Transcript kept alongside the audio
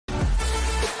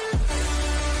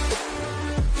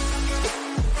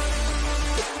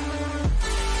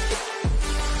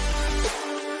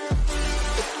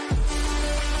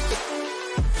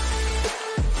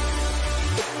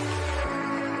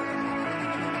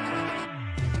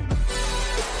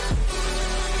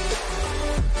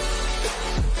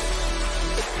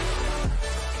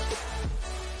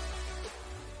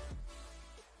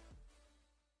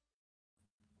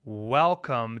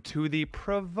welcome to the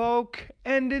Provoke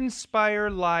and Inspire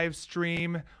live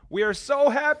stream. We are so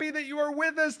happy that you are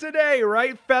with us today,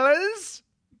 right, fellas?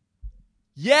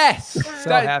 Yes,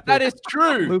 that is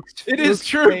true. It is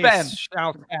true, Ben.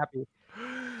 Shout happy.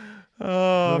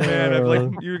 Oh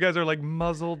man, you guys are like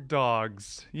muzzled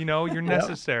dogs. You know, you're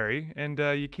necessary, and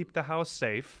you keep the house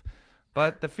safe,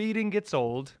 but the feeding gets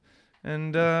old,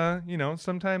 and you know,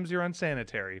 sometimes you're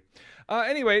unsanitary.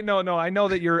 Anyway, no, I know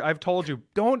that I've told you,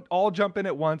 don't all jump in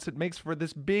at once. It makes for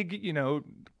this big, you know,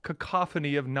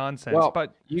 cacophony of nonsense. Well,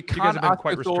 but you guys can't have been ask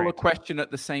quite us all a restrained. question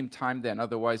at the same time. Then,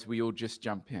 otherwise, we all just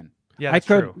jump in. Yeah, that's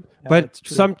true. But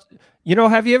you know,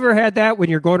 have you ever had that when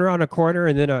you're going around a corner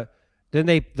and then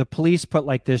the police put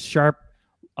like this sharp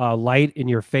light in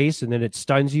your face and then it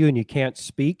stuns you and you can't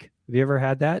speak? Have you ever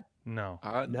had that? No.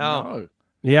 No.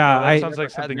 Yeah, That sounds like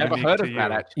something Never unique heard to of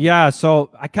that, you. actually. Yeah, so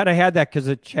I kind of had that because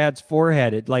of Chad's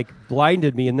forehead. It like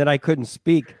blinded me and then I couldn't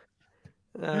speak.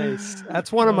 Nice.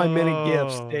 That's one of my many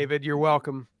gifts, Oh. David. You're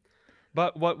welcome.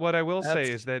 But what I will say That's-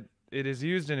 is that it is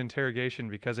used in interrogation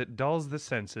because it dulls the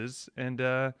senses, and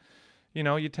you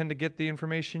know, you tend to get the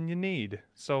information you need.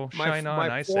 So shine on, my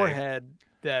I say. forehead,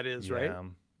 that is, right?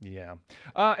 Yeah.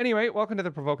 Anyway, welcome to the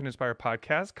Provoke and Inspire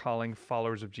podcast, calling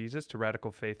followers of Jesus to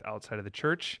radical faith outside of the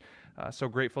church. So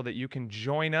grateful that you can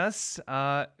join us.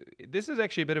 This is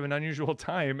actually a bit of an unusual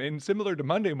time, and similar to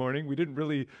Monday morning, we didn't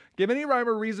really give any rhyme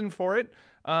or reason for it.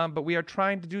 But we are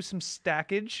trying to do some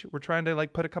stackage. We're trying to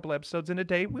like put a couple episodes in a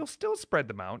day. We'll still spread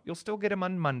them out. You'll still get them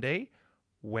on Monday,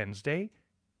 Wednesday,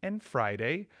 and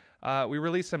Friday. We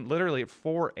release them literally at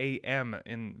 4 a.m.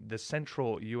 in the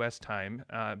central U.S. time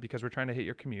because we're trying to hit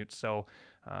your commute. So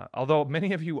although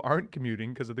many of you aren't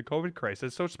commuting because of the COVID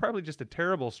crisis, so it's probably just a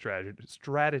terrible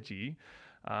strategy.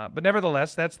 But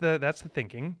nevertheless, that's the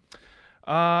thinking.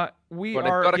 But they've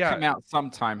got to come out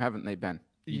sometime, haven't they, Ben?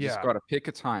 You just got to pick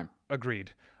a time.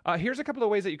 Agreed. Here's a couple of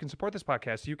ways that you can support this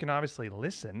podcast. You can obviously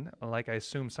listen, like I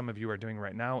assume some of you are doing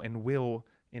right now and will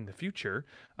in the future.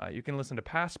 You can listen to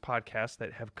past podcasts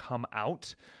that have come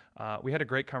out. We had a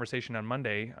great conversation on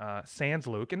Monday, sans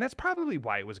Luke, and that's probably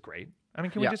why it was great. I mean,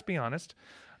 can we just be honest?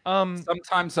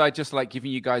 Sometimes I just like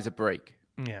giving you guys a break.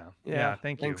 Yeah.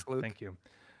 Thank you. Thanks, Luke. Thank you.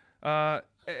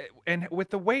 And with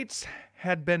the weights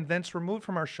had been thence removed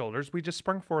from our shoulders, we just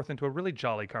sprung forth into a really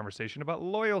jolly conversation about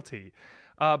loyalty.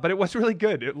 But it was really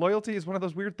good. Loyalty is one of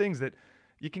those weird things that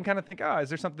you can kind of think, is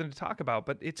there something to talk about?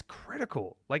 But it's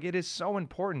critical. Like, it is so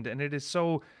important, and it is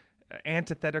so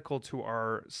antithetical to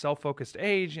our self-focused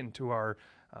age and to our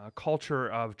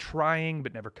culture of trying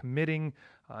but never committing,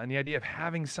 and the idea of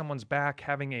having someone's back,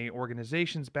 having a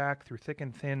organization's back through thick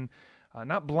and thin.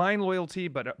 Not blind loyalty,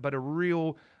 but a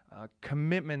real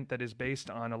commitment that is based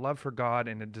on a love for God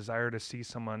and a desire to see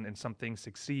someone and something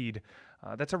succeed.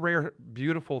 That's a rare,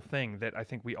 beautiful thing that I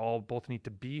think we all both need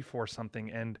to be for something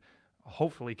and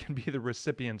hopefully can be the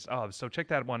recipients of. So check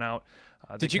that one out.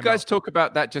 Did you guys talk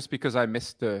about that just because I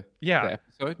missed the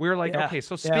episode? We were like, okay,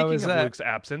 so speaking of Luke's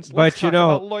absence, let's talk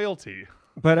about loyalty.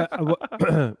 But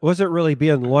wasn't really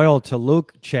being loyal to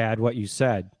Luke, Chad, what you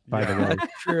said, by the way.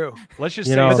 That's true. Let's just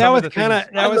You say know, But some that of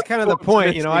was the kind of the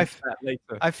point, you know. Later.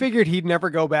 I figured he'd never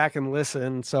go back and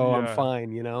listen, so I'm Yeah.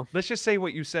 fine, you know. Let's just say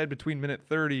what you said between minute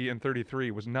 30 and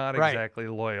 33 was not Right. exactly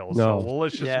loyal. No.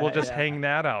 So we'll just hang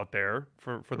that out there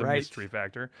for the Right. mystery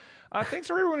factor. Thanks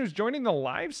for everyone who's joining the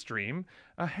live stream.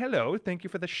 Hello, thank you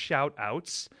for the shout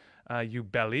outs. You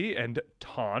Belly and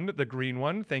Ton, the green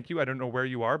one. Thank you. I don't know where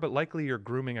you are, but likely you're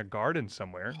grooming a garden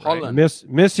somewhere. Right? Holland.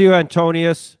 Miss you,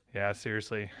 Antonius. Yeah,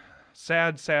 seriously.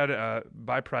 Sad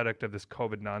byproduct of this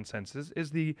COVID nonsense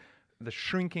is the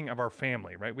shrinking of our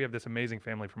family, right? We have this amazing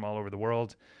family from all over the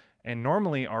world, and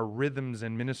normally our rhythms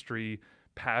and ministry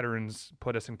patterns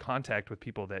put us in contact with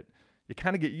people that you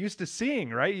kind of get used to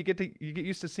seeing, right? You get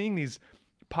used to seeing these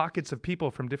pockets of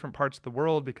people from different parts of the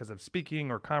world because of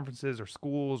speaking or conferences or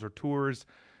schools or tours,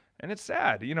 and it's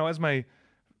sad, you know, as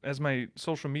my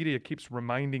social media keeps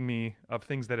reminding me of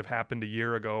things that have happened a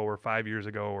year ago or 5 years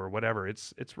ago or whatever.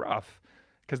 It's rough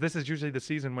because this is usually the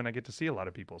season when I get to see a lot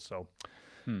of people. So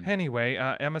anyway,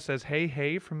 Emma says,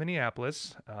 hey from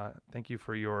Minneapolis. Thank you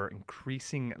for your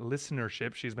increasing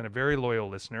listenership. She's been a very loyal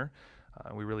listener.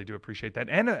 We really do appreciate that.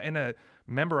 And a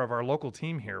member of our local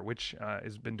team here, which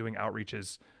has been doing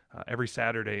outreaches every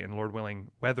Saturday and Lord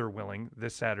willing, weather willing,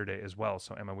 this Saturday as well.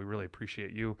 So Emma, we really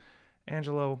appreciate you.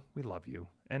 Angelo, we love you.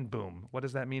 And boom. What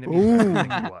does that mean? It means everything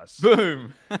to us.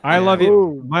 Boom. I love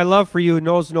you. My love for you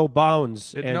knows no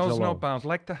bounds, It Angelo. knows no bounds.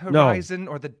 Like the horizon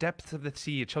or the depth of the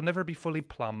sea, it shall never be fully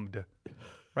plumbed.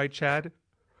 Right, Chad?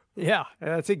 Yeah,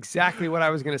 that's exactly what I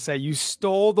was going to say. You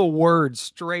stole the words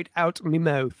straight out of my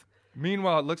mouth.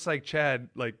 Meanwhile, it looks like Chad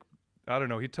I don't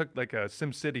know. He took like a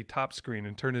SimCity top screen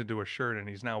and turned it into a shirt, and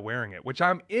he's now wearing it, which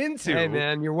I'm into. Hey,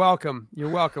 man, you're welcome. You're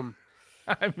welcome.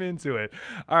 I'm into it.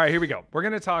 All right, here we go. We're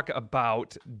going to talk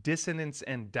about dissonance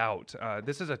and doubt.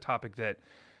 This is a topic that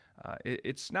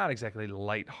it's not exactly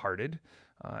lighthearted,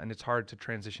 and it's hard to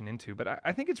transition into, but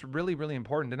I think it's really, really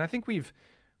important. And I think we've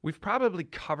probably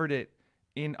covered it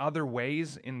in other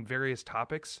ways in various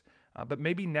topics, but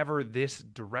maybe never this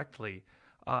directly.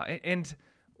 And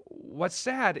what's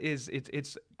sad is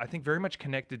it's I think very much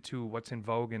connected to what's in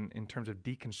vogue in terms of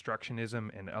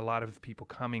deconstructionism, and a lot of people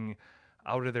coming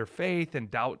out of their faith,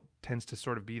 and doubt tends to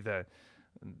sort of be the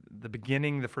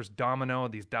beginning, the first domino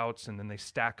of these doubts, and then they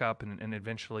stack up, and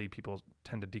eventually people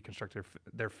tend to deconstruct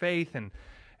their faith.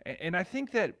 And I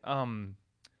think that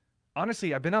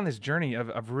honestly, I've been on this journey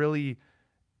of really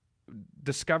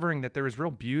discovering that there is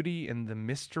real beauty in the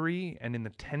mystery and in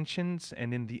the tensions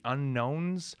and in the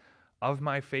unknowns of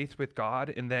my faith with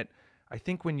God, and that I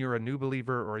think when you're a new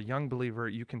believer or a young believer,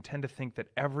 you can tend to think that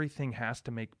everything has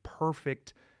to make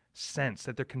perfect sense,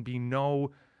 that there can be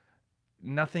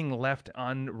nothing left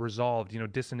unresolved.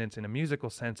 Dissonance in a musical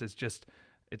sense is just,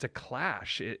 it's a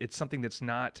clash. It's something that's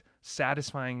not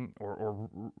satisfying or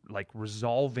like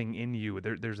resolving in you.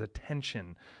 There's a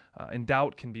tension, and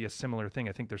doubt can be a similar thing.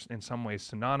 I think there's in some ways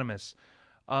synonymous.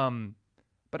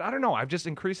 But I don't know. I've just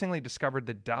increasingly discovered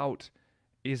that doubt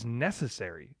is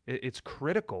necessary. It's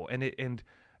critical, and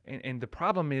the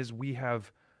problem is we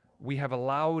have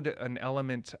allowed an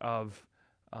element of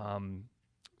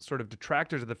sort of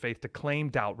detractors of the faith to claim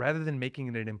doubt rather than making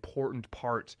it an important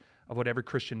part of what every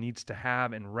Christian needs to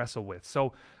have and wrestle with.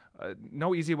 So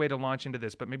no easy way to launch into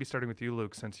this, but maybe starting with you,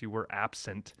 Luke, since you were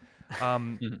absent.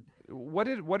 What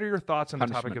are your thoughts on the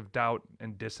topic of doubt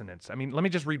and dissonance? I mean, let me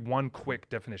just read one quick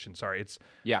definition. Sorry.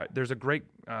 There's a great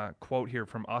quote here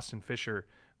from Austin Fisher,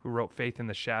 who wrote Faith in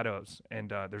the Shadows.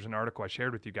 And there's an article I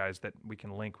shared with you guys that we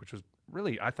can link, which was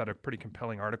really, I thought, a pretty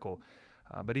compelling article.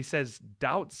 But he says,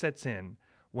 doubt sets in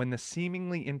when the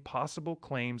seemingly impossible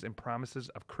claims and promises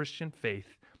of Christian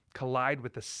faith collide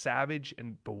with the savage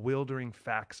and bewildering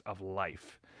facts of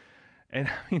life. And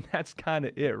I mean, that's kind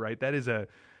of it, right? That is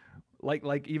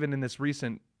like even in this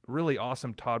recent, really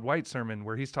awesome Todd White sermon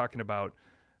where he's talking about,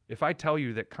 if I tell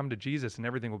you that come to Jesus and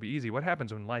everything will be easy, what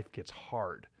happens when life gets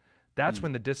hard? That's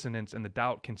when the dissonance and the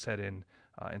doubt can set in.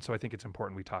 And so I think it's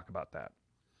important we talk about that.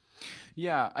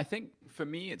 Yeah, I think for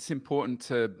me, it's important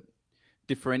to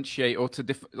differentiate or to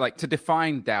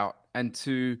define doubt and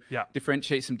to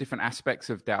differentiate some different aspects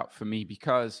of doubt for me,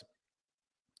 because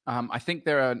I think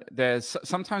there's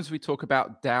sometimes we talk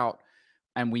about doubt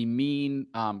and we mean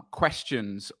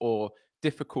questions or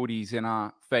difficulties in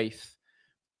our faith.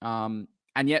 And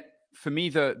yet for me,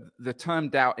 the term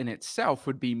doubt in itself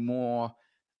would be more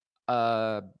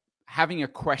having a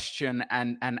question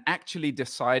and actually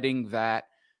deciding that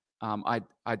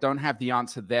I don't have the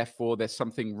answer, therefore there's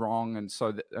something wrong, and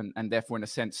so and therefore in a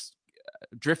sense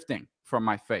drifting from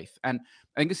my faith. And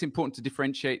I think it's important to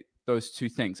differentiate those two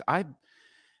things.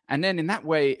 And then in that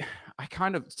way, I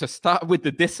kind of, to start with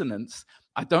the dissonance,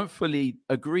 I don't fully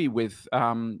agree with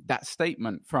that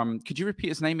statement from, could you repeat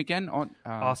his name again?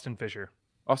 Austin Fisher.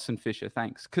 Austin Fisher,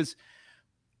 thanks. Because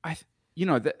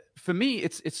for me,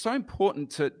 it's so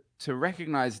important to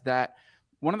recognize that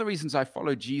one of the reasons I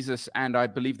follow Jesus and I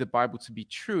believe the Bible to be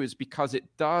true is because it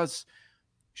does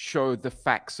show the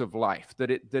facts of life, that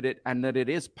it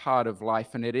is part of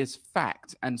life and it is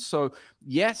fact. And so,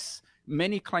 yes,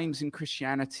 many claims in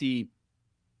Christianity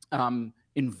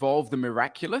involve the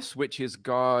miraculous, which is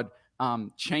God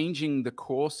changing the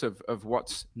course of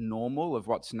what's normal, of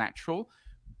what's natural,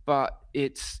 but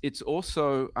it's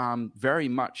also very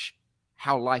much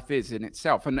how life is in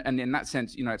itself. And in that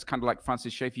sense, it's kind of like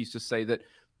Francis Schaeffer used to say that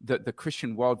the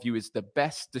Christian worldview is the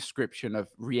best description of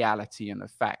reality and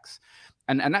of facts.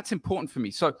 And that's important for me.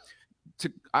 So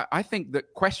I think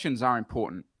that questions are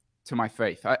important to my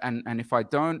faith. And if I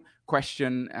don't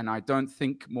question and I don't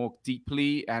think more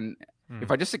deeply, and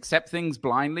if I just accept things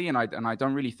blindly and I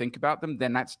don't really think about them,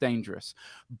 then that's dangerous.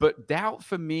 But doubt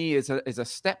for me is a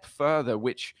step further,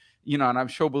 which, and I'm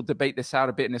sure we'll debate this out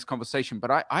a bit in this conversation,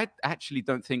 but I actually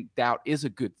don't think doubt is a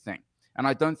good thing. And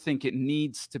I don't think it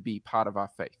needs to be part of our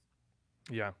faith.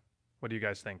 Yeah. What do you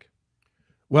guys think?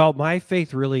 Well, my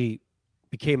faith really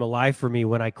became alive for me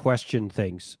when I questioned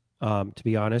things, to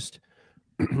be honest.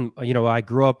 I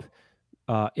grew up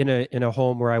in a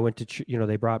home where I went to,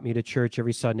 they brought me to church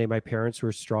every Sunday. My parents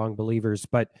were strong believers,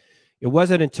 but it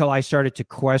wasn't until I started to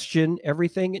question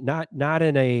everything, not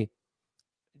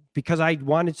because I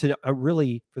wanted to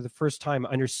really, for the first time,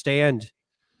 understand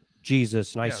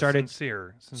Jesus. And I started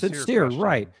sincere,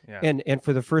 right. Yeah. And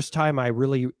for the first time, I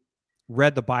really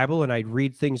read the Bible and I'd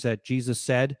read things that Jesus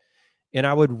said, and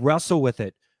I would wrestle with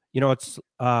it. It's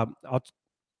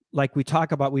like we've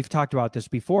talked about this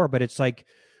before, but it's like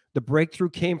the breakthrough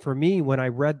came for me when I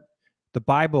read the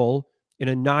Bible in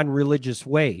a non-religious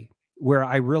way, where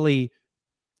I really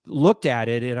looked at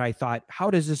it and I thought, how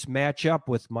does this match up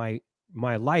with my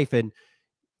life? And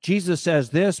Jesus says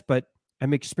this, but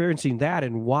I'm experiencing that,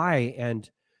 and why,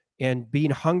 and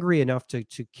being hungry enough to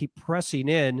keep pressing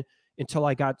in until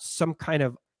I got some kind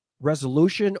of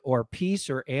resolution or peace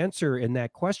or answer in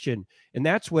that question. And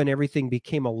that's when everything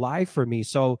became alive for me.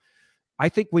 So I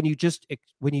think when you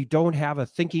don't have a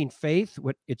thinking faith,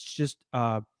 it's just,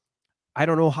 I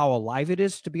don't know how alive it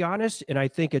is, to be honest. And I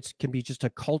think it can be just a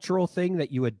cultural thing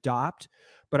that you adopt.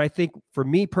 But I think for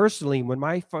me personally, when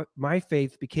my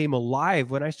faith became alive,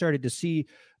 when I started to see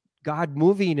God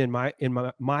moving in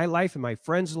my life and my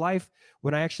friend's life,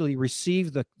 when I actually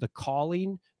received the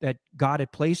calling that God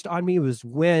had placed on me, was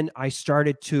when I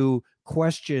started to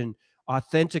question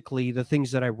authentically the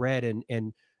things that I read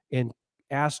and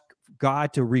ask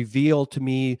God to reveal to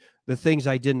me the things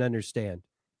I didn't understand.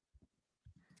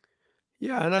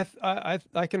 Yeah, and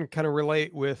I can kind of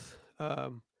relate with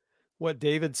what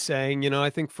David's saying.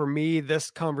 I think for me, this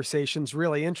conversation's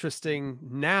really interesting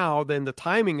now than the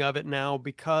timing of it now,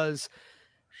 because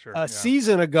a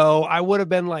season ago, I would have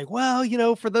been like,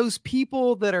 well, for those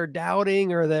people that are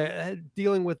doubting or they're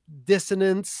dealing with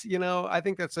dissonance, I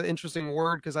think that's an interesting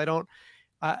word, because I don't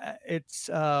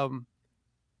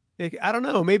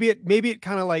know, maybe it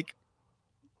kind of like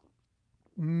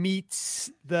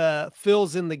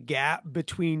fills in the gap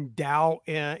between doubt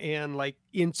and like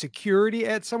insecurity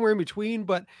at somewhere in between.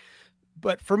 But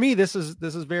for me, this is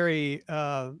very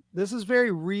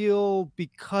real,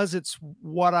 because it's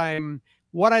what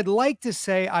I'd like to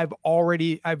say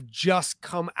I've just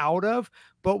come out of,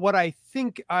 but what I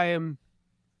think I am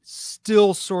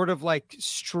still sort of like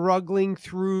struggling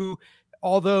through,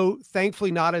 although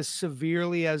thankfully not as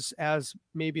severely as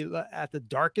maybe at the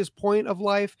darkest point of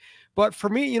life. But for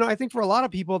me, I think for a lot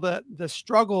of people, the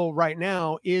struggle right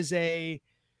now is maybe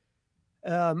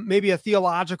a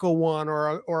theological one,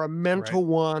 or a mental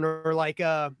one, or like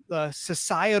a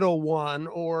societal one,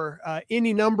 or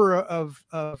any number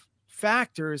of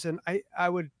factors. And I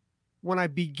would, when I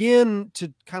begin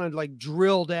to kind of like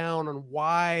drill down on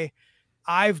why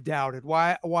I've doubted,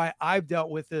 why I've dealt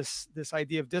with this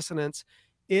idea of dissonance,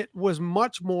 it was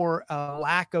much more a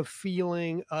lack of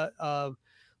feeling,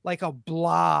 like a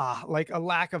blah, like a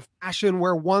lack of passion,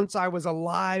 where once I was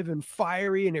alive and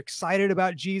fiery and excited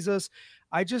about Jesus,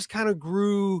 I just kind of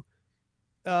grew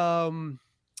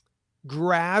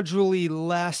gradually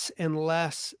less and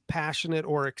less passionate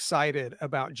or excited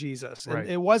about Jesus. And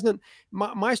it wasn't,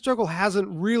 my struggle hasn't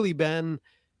really been,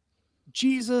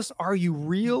 Jesus, are you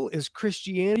real? Is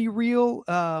Christianity real?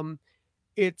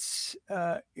 It's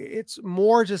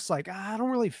more just like, I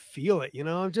don't really feel it.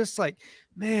 I'm just like,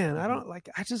 man,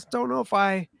 I just don't know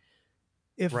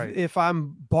if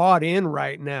I'm bought in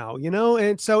right now,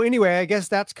 And so anyway, I guess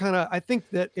that's I think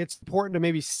that it's important to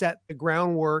maybe set the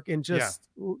groundwork, and just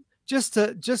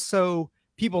so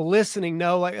people listening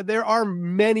know, like, there are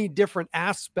many different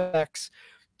aspects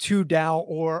to doubt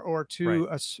or to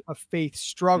a faith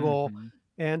struggle. Mm-hmm.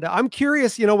 And I'm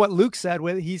curious, what Luke said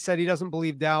when he said he doesn't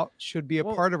believe doubt should be a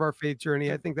part of our faith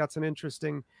journey. I think that's an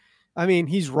interesting,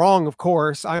 he's wrong, of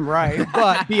course, I'm right,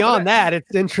 but beyond that,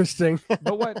 it's interesting.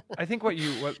 But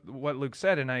what Luke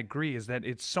said, and I agree, is that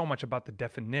it's so much about the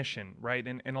definition, right?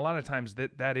 And a lot of times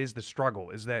that is the struggle,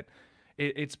 is that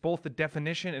it's both the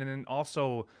definition and then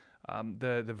also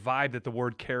the vibe that the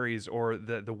word carries, or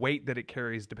the weight that it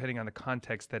carries, depending on the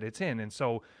context that it's in. And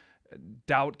so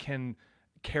doubt can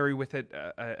carry with it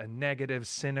a negative,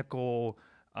 cynical,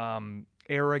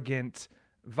 arrogant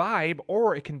vibe,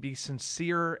 or it can be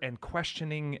sincere and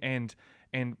questioning and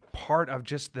part of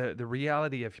just the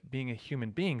reality of being a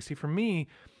human being. See, for me,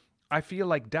 I feel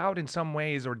like doubt in some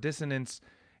ways, or dissonance,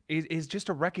 is just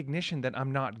a recognition that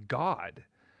I'm not God.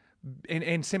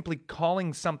 And simply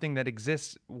calling something that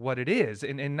exists what it is,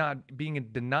 and not being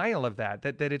in denial of that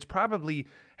it's probably,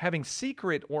 having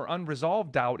secret or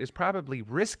unresolved doubt is probably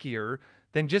riskier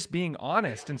than just being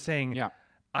honest and saying,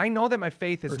 I know that my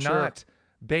faith is not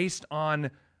based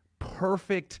on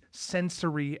perfect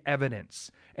sensory evidence.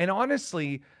 And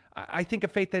honestly, I think a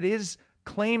faith that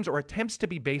claims or attempts to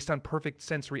be based on perfect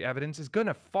sensory evidence is going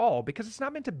to fall, because it's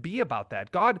not meant to be about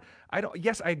that. God,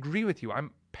 yes, I agree with you.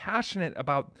 I'm passionate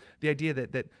about the idea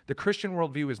that the Christian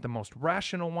worldview is the most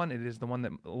rational one. It is the one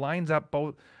that lines up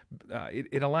both,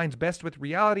 it aligns best with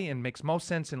reality and makes most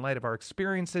sense in light of our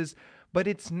experiences, but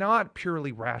it's not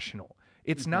purely rational.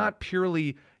 It's not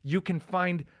purely, you can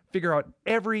find figure out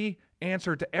every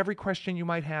answer to every question you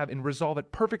might have and resolve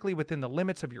it perfectly within the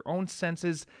limits of your own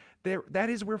senses. That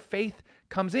is where faith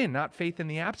comes in, not faith in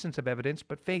the absence of evidence,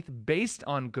 but faith based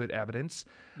on good evidence.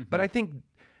 But I think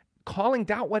calling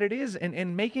doubt what it is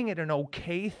and making it an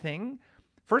okay thing,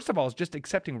 first of all, is just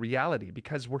accepting reality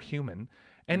because we're human.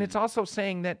 And it's also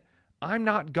saying that I'm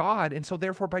not God, and so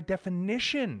therefore, by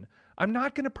definition, I'm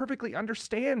not going to perfectly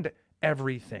understand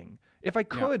everything. If I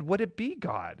could, would it be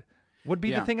God? Would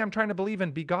be the thing I'm trying to believe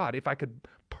in be God if I could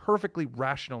perfectly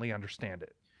rationally understand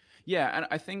it. Yeah, and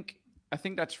I think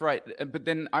that's right. But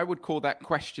then I would call that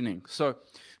questioning. So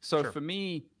Sure. for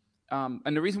me,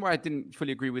 and the reason why I didn't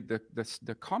fully agree with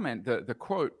the comment, the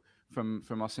quote from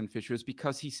Austin Fisher is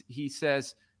because he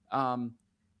says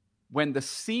when the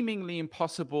seemingly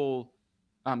impossible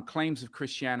claims of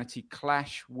Christianity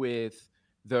clash with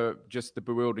the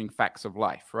bewildering facts of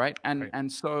life, right?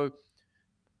 And so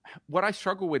what I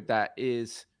struggle with that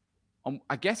is,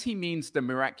 I guess he means the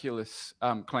miraculous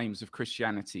claims of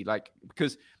Christianity, like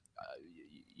because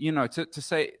to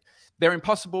say they're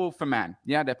impossible for man,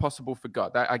 yeah, they're possible for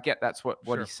God. I get that's what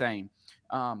Sure. he's saying.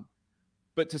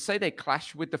 But to say they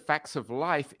clash with the facts of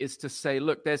life is to say,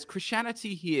 look, there's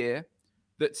Christianity here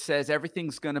that says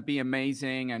everything's going to be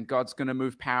amazing and God's going to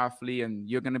move powerfully and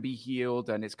you're going to be healed.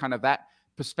 And it's kind of that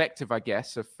perspective, I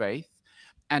guess, of faith.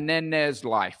 And then there's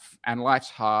life, and life's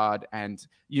hard. And,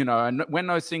 and when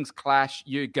those things clash,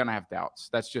 you're going to have doubts.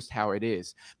 That's just how it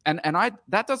is. And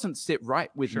that doesn't sit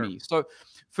right with Sure. me. So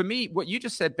for me, what you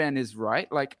just said, Ben, is right.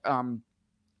 Like,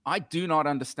 I do not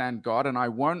understand God, and I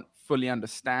won't fully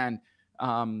understand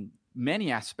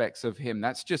many aspects of him.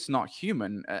 That's just not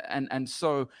human. And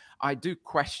so I do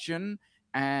question.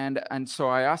 And so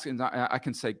I ask, and I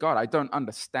can say, God, I don't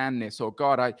understand this, or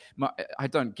God, I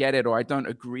don't get it, or I don't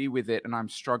agree with it, and I'm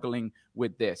struggling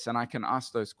with this. And I can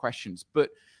ask those questions. But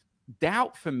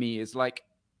doubt for me is like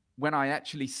when I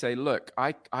actually say, look,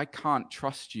 I can't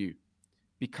trust you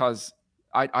because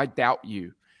I doubt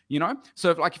you.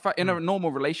 So if I in a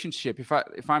normal relationship,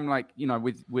 if I'm like,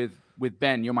 with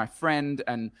Ben, you're my friend,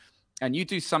 and you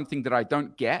do something that I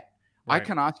don't get, Right. I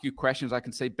can ask you questions. I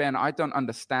can say, Ben, I don't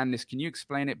understand this. Can you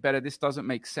explain it better? This doesn't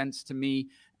make sense to me.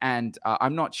 And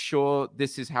I'm not sure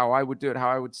this is how I would do it, how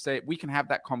I would say it. We can have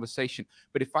that conversation.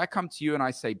 But if I come to you and I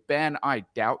say, Ben, I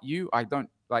doubt you, I don't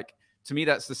to me,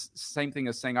 that's the same thing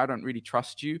as saying, I don't really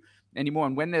trust you anymore.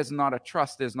 And when there's not a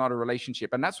trust, there's not a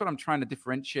relationship. And that's what I'm trying to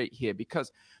differentiate here,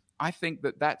 because I think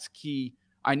that that's key.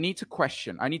 I need to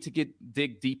question. I need to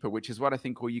dig deeper, which is what I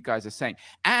think all you guys are saying.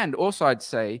 And also I'd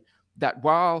say that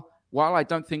while I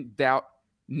don't think doubt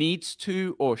needs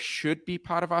to or should be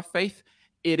part of our faith,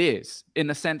 it is, in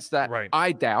the sense that Right.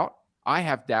 I doubt, I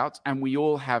have doubts, and we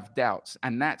all have doubts.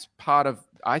 And that's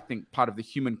I think, part of the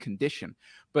human condition.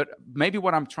 But maybe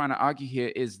what I'm trying to argue here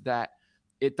is that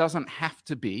it doesn't have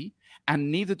to be,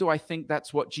 and neither do I think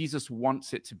that's what Jesus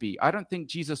wants it to be. I don't think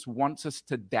Jesus wants us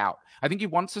to doubt. I think he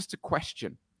wants us to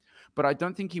question, but I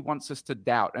don't think he wants us to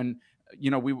doubt. And,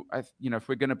 if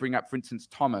we're going to bring up, for instance,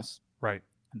 Thomas, Right.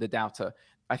 the doubter,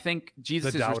 I think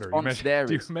Jesus' The doubter. response there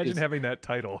Do you is imagine having that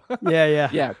title?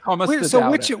 yeah, Thomas Wait, the so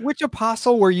doubter. which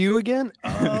apostle were you again?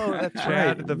 Oh, that's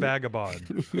Chad right. the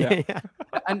vagabond. Yeah.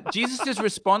 And Jesus'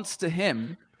 response to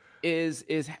him is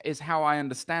how I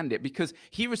understand it, because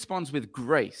he responds with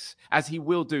grace, as he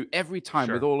will do every time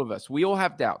Sure. with all of us. We all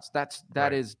have doubts. That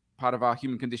Right. is part of our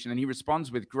human condition, and he responds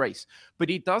with grace. But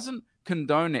he doesn't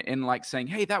condone it in like saying,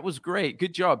 "Hey, that was great,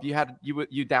 good job.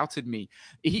 You doubted me."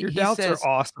 Your doubts says, are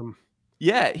awesome.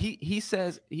 Yeah, he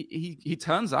says he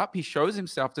turns up, he shows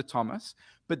himself to Thomas,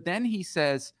 but then he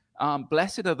says,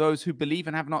 "Blessed are those who believe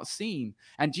and have not seen."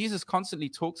 And Jesus constantly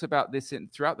talks about this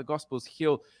throughout the Gospels.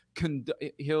 He'll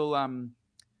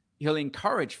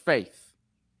encourage faith.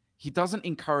 He doesn't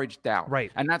encourage doubt.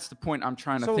 Right. And that's the point I'm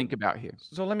trying to think about here.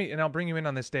 So and I'll bring you in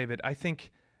on this, David. I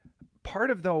think part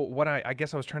of what I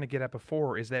guess I was trying to get at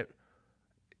before is that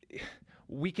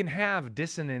we can have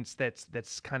dissonance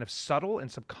that's kind of subtle and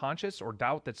subconscious, or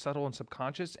doubt that's subtle and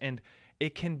subconscious, and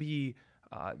it can be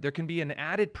there can be an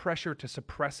added pressure to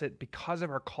suppress it because of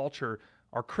our culture,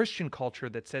 our Christian culture,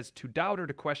 that says to doubt or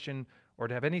to question or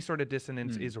to have any sort of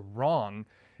dissonance is wrong.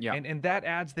 Yeah. And that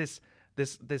adds this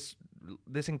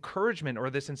encouragement or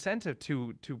this incentive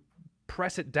to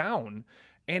press it down.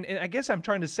 And I guess I'm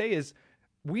trying to say is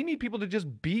we need people to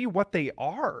just be what they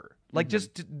are. Like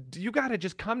you got to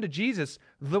just come to Jesus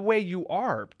the way you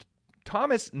are.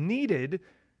 Thomas needed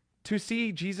to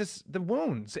see Jesus, the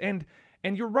wounds. And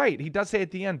you're right. He does say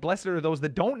at the end, blessed are those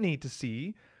that don't need to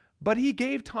see, but he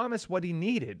gave Thomas what he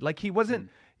needed. Like he wasn't,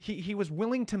 he was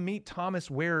willing to meet Thomas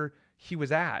where he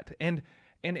was at. And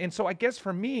And so I guess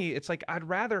for me, it's like I'd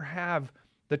rather have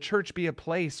the church be a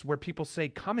place where people say,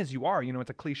 come as you are. You know, it's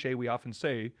a cliche we often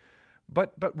say,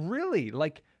 but really,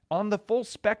 like, on the full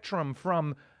spectrum,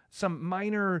 from some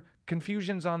minor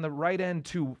confusions on the right end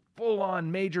to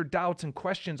full-on major doubts and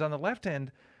questions on the left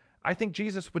end, I think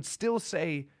Jesus would still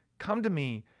say, come to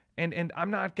me, and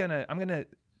I'm gonna,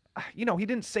 you know, he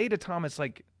didn't say to Thomas,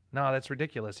 like, no, that's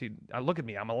ridiculous. Look at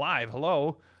me, I'm alive.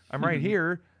 Hello, I'm right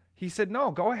here. He said,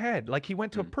 no, go ahead. Like, he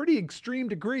went to a pretty extreme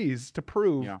degrees to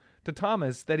prove to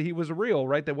Thomas that he was real,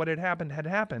 right? That what had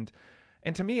happened.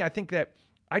 And to me, I think that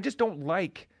I just don't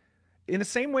like, in the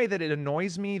same way that it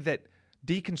annoys me that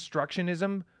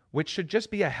deconstructionism, which should just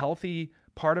be a healthy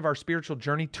part of our spiritual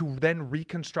journey to then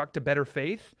reconstruct a better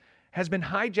faith, has been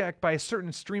hijacked by a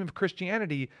certain stream of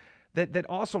Christianity that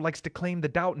also likes to claim the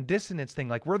doubt and dissonance thing,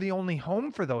 like we're the only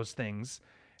home for those things.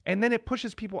 And then it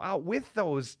pushes people out with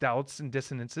those doubts and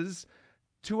dissonances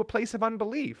to a place of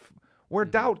unbelief, where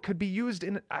doubt could be used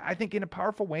I think, in a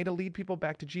powerful way to lead people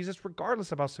back to Jesus,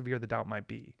 regardless of how severe the doubt might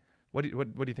be. What do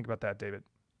you think about that, David?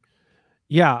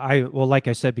 Yeah, well, like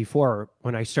I said before,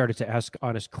 when I started to ask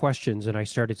honest questions and I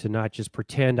started to not just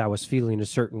pretend I was feeling a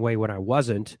certain way when I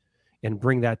wasn't and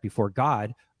bring that before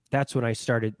God, that's when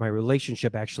my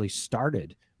relationship actually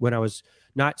started, when I was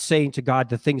not saying to God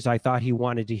the things I thought he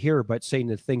wanted to hear, but saying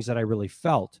the things that I really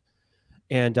felt.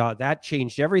 And that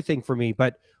changed everything for me.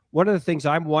 But one of the things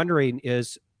I'm wondering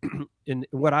is, in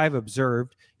what I've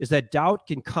observed, is that doubt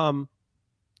can come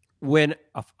when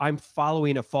I'm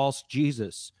following a false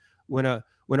Jesus. When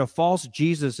a false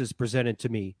Jesus is presented to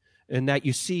me, and that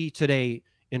you see today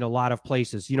in a lot of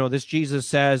places. You know, this Jesus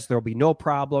says there'll be no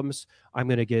problems. I'm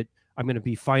going to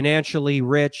be financially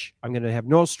rich. I'm going to have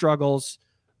no struggles.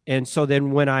 And so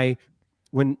then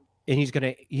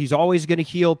he's always going to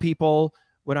heal people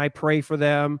when I pray for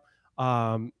them.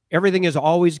 Everything is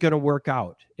always going to work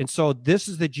out. And so this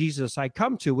is the Jesus I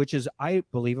come to, which is, I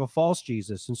believe, a false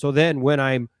Jesus. And so then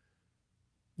when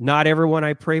not everyone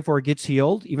I pray for gets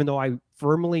healed, even though I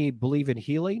firmly believe in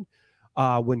healing.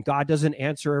 When God doesn't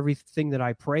answer everything that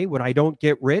I pray, when I don't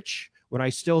get rich, when I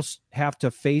still have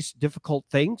to face difficult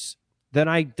things, then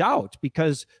I doubt,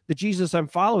 because the Jesus I'm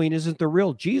following isn't the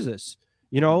real Jesus,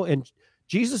 you know. And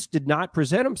Jesus did not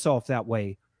present himself that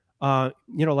way. You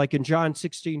know, like in John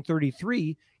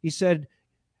 16:33, he said,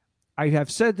 I have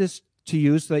said this to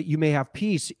you so that you may have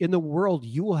peace. In the world,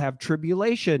 you will have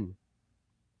tribulation.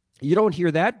 You don't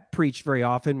hear that preached very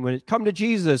often. When it come to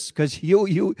Jesus, because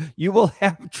you will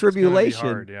have tribulation.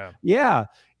 Hard, yeah.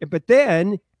 But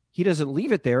then he doesn't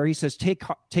leave it there. He says, take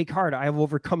heart, I have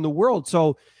overcome the world.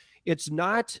 So it's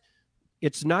not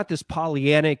this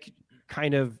Pollyannic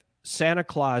kind of Santa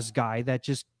Claus guy that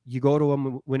just you go to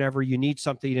him whenever you need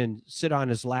something and sit on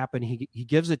his lap and he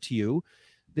gives it to you.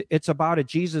 It's about a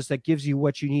Jesus that gives you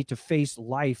what you need to face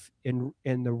life in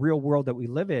the real world that we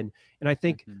live in. And I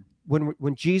think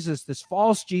when Jesus, this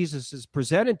false Jesus, is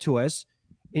presented to us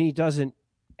and he doesn't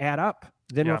add up,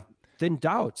 then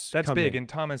doubts. That's come big. in. And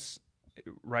Thomas,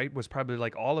 right, was probably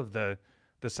like all of the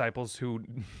disciples who,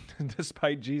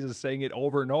 despite Jesus saying it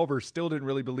over and over, still didn't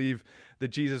really believe that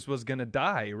Jesus was going to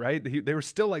die, right? They were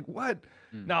still like, what?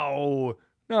 No,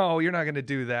 you're not going to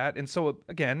do that. And so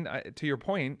again, to your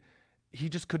point, he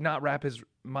just could not wrap his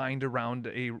mind around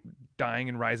a dying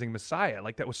and rising Messiah.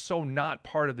 Like, that was so not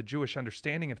part of the Jewish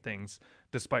understanding of things,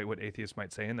 despite what atheists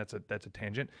might say, and that's a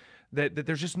tangent, that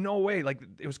there's just no way. Like,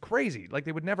 it was crazy. Like,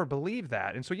 they would never believe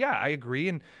that. And so, yeah, I agree.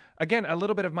 And again, a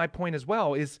little bit of my point as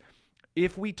well is,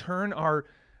 if we turn our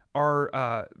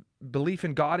belief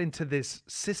in God into this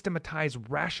systematized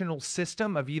rational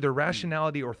system of either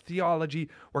rationality or theology,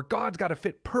 where God's got to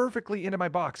fit perfectly into my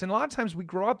box. And a lot of times we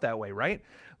grow up that way, right?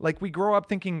 Like, we grow up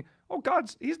thinking, oh,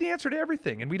 he's the answer to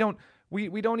everything. And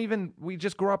we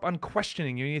just grow up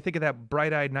unquestioning. You think of that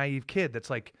bright-eyed, naive kid that's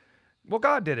like, well,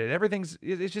 God did it.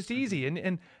 It's just easy.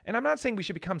 And I'm not saying we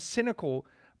should become cynical,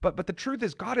 but the truth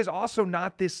is, God is also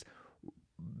not this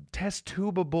test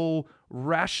tubable,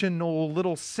 rational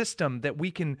little system that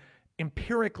we can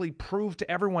empirically prove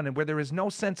to everyone, and where there is no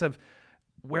sense of,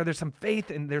 where there's some faith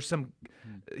and there's some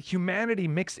humanity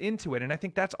mixed into it. And I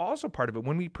think that's also part of it.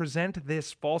 When we present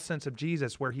this false sense of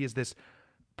Jesus, where he is this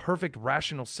perfect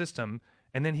rational system,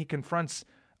 and then he confronts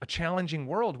a challenging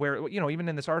world where, you know, even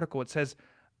in this article, it says,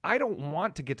 I don't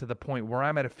want to get to the point where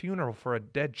I'm at a funeral for a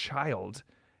dead child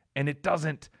and it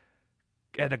doesn't,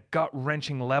 at a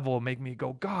gut-wrenching level, make me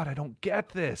go, God, I don't get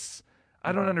this.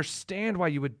 I don't understand why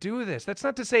you would do this. That's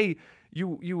not to say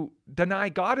you deny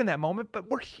God in that moment, but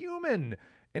we're human,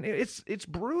 and it's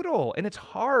brutal and it's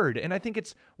hard. And I think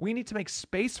we need to make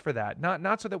space for that,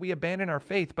 not so that we abandon our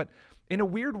faith, but in a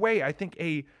weird way, I think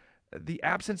the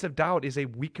absence of doubt is a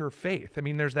weaker faith. I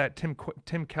mean, there's that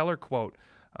Tim Keller quote,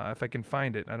 if I can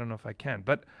find it. I don't know if I can,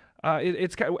 but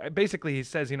it's basically, he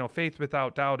says, faith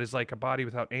without doubt is like a body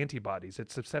without antibodies.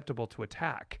 It's susceptible to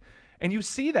attack. And you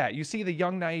see that. You see the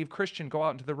young, naive Christian go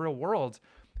out into the real world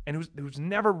and who's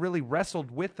never really wrestled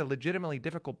with the legitimately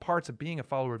difficult parts of being a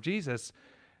follower of Jesus.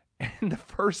 And the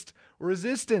first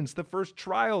resistance, the first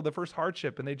trial, the first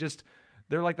hardship, and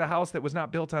they're like the house that was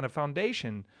not built on a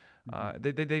foundation.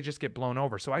 They just get blown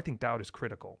over. So I think doubt is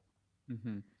critical.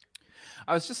 Mm-hmm.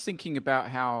 I was just thinking about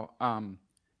how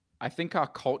I think our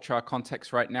culture, our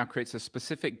context right now creates a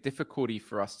specific difficulty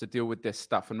for us to deal with this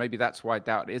stuff. And maybe that's why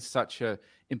doubt is such an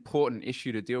important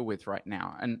issue to deal with right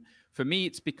now. And for me,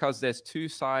 it's because there's two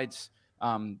sides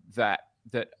that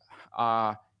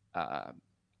are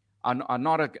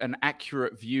not an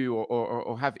accurate view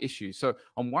or have issues. So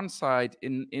on one side,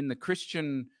 in the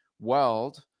Christian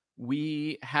world,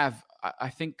 we have, I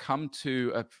think, come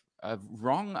to a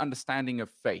wrong understanding of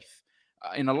faith.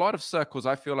 In a lot of circles,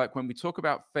 I feel like when we talk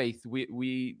about faith,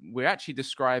 we're actually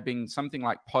describing something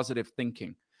like positive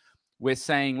thinking. We're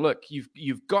saying, look,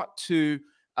 you've got to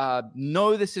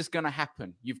know this is going to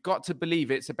happen. You've got to believe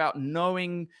it. It's about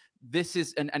knowing this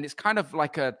is, and it's kind of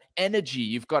like an energy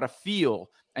you've got to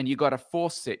feel, and you've got to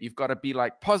force it. You've got to be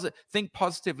like think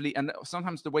positively. And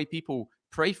sometimes the way people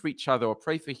pray for each other or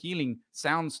pray for healing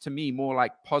sounds to me more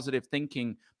like positive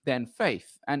thinking than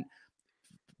faith. And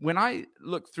when I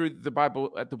look through the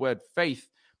Bible at the word faith,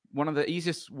 one of the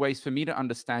easiest ways for me to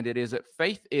understand it is that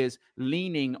faith is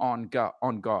leaning on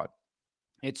God.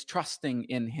 It's trusting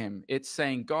in him. It's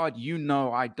saying, God,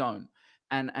 I don't.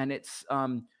 And it's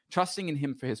trusting in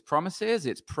him for his promises.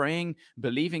 It's praying,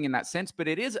 believing in that sense, but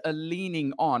it is a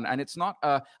leaning on. And it's not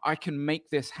I can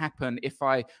make this happen if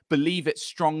I believe it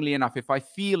strongly enough, if I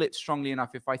feel it strongly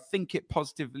enough, if I think it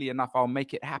positively enough, I'll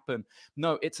make it happen.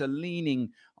 No, it's a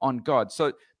leaning on God.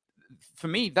 So for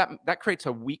me, that creates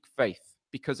a weak faith,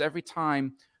 because every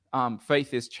time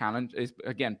faith is challenged, is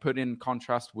again put in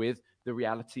contrast with the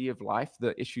reality of life,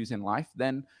 the issues in life,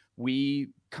 then we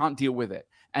can't deal with it.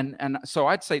 And so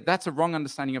I'd say that's a wrong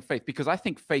understanding of faith, because I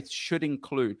think faith should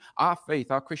include, our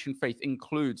Christian faith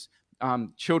includes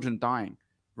children dying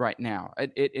right now.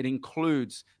 It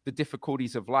includes the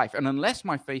difficulties of life. And unless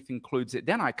my faith includes it,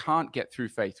 then I can't get through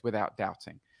faith without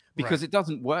doubting, because it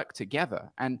doesn't work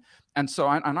together. And so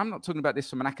I'm not talking about this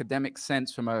from an academic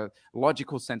sense, from a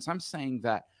logical sense. I'm saying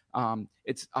that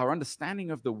it's our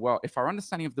understanding of the world. If our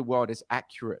understanding of the world is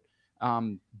accurate,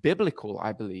 biblical,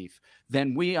 I believe,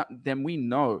 then we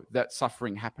know that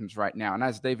suffering happens right now. And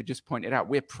as David just pointed out,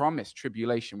 we're promised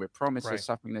tribulation. We're promised there's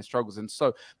suffering, there's struggles. And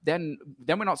so then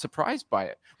we're not surprised by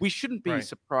it. We shouldn't be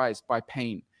surprised by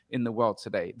pain in the world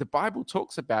today. The Bible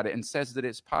talks about it and says that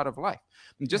it's part of life.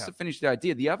 And just to finish the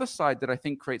idea, the other side that I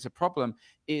think creates a problem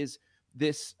is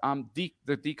this the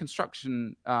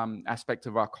deconstruction aspect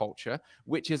of our culture,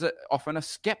 which is often a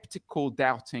skeptical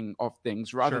doubting of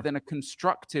things rather than a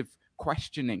constructive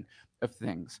questioning of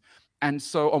things. And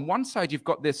so on one side, you've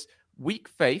got this weak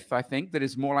faith, I think, that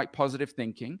is more like positive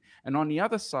thinking. And on the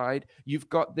other side, you've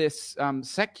got this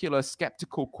secular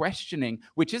skeptical questioning,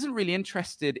 which isn't really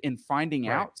interested in finding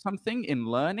out something, in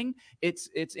learning. It's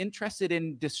interested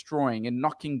in destroying, in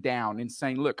knocking down, in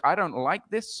saying, look, I don't like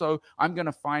this, so I'm going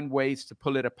to find ways to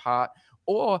pull it apart.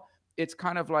 Or it's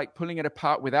kind of like pulling it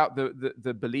apart without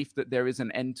the belief that there is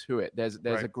an end to it. There's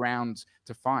a ground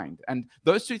to find. And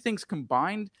those two things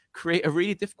combined create a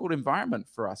really difficult environment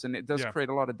for us. And it does create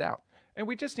a lot of doubt. And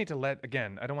we just need to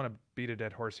again, I don't want to beat a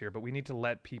dead horse here, but we need to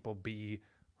let people be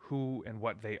who and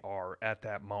what they are at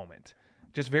that moment.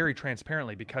 Just very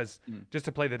transparently, because just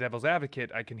to play the devil's advocate,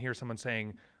 I can hear someone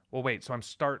saying, well, wait, so I'm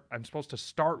supposed to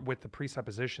start with the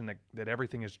presupposition that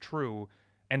everything is true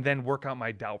and then work out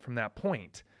my doubt from that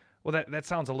point. Well, that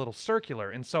sounds a little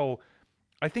circular. And so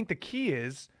I think the key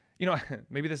is,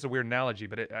 maybe this is a weird analogy,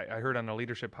 but I heard on a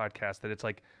leadership podcast that it's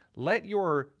like, let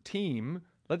your team,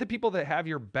 let the people that have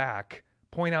your back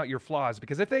point out your flaws,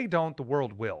 because if they don't, the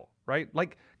world will, right?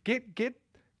 Like get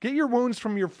your wounds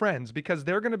from your friends, because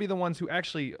they're going to be the ones who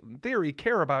actually, in theory,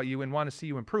 care about you and want to see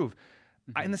you improve.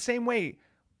 In the same way,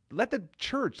 let the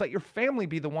church, let your family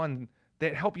be the one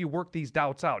that help you work these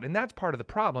doubts out. And that's part of the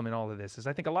problem in all of this, is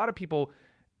I think a lot of people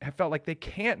have felt like they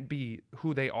can't be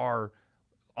who they are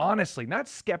honestly, not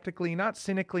skeptically, not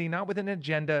cynically, not with an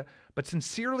agenda, but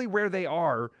sincerely where they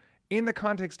are in the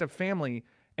context of family.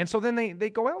 And so then they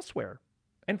go elsewhere.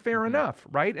 And fair enough,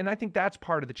 right? And I think that's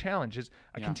part of the challenge is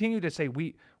I continue to say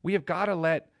we have got to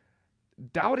let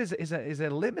doubt is a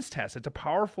litmus test. It's a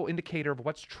powerful indicator of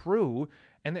what's true.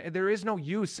 And there is no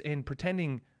use in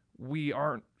pretending we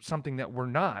aren't something that we're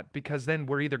not, because then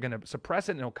we're either going to suppress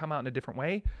it and it'll come out in a different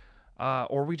way,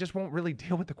 or we just won't really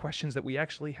deal with the questions that we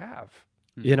actually have.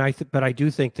 And but I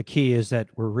do think the key is that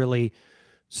we're really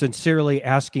sincerely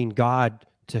asking God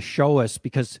to show us,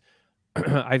 because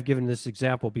I've given this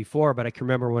example before, but I can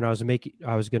remember when I was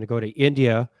going to go to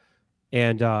India,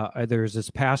 and there was this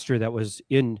pastor that was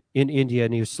in India,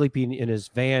 and he was sleeping in his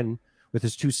van with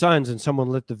his two sons, and someone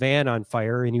lit the van on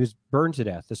fire, and he was burned to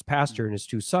death, this pastor and his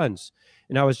two sons.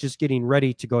 And I was just getting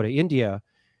ready to go to India,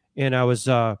 and I was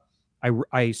I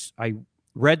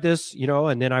read this,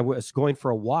 and then I was going for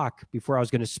a walk before I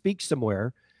was going to speak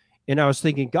somewhere, and I was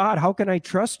thinking, God, how can I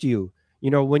trust you?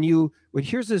 When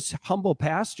here's this humble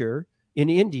pastor in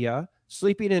India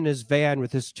sleeping in his van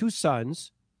with his two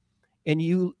sons, and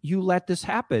you let this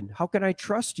happen. How can I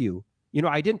trust you?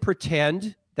 I didn't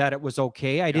pretend that it was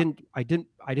okay. I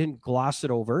didn't gloss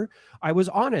it over. I was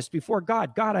honest before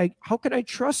God. God, how can I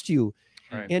trust you?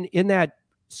 Right. And in that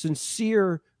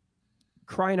sincere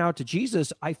crying out to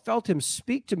Jesus, I felt him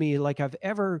speak to me like I've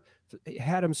ever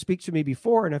had him speak to me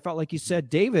before. And I felt like he said,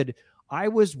 David, I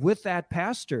was with that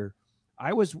pastor.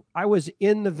 I was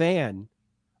in the van.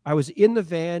 I was in the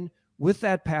van with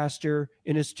that pastor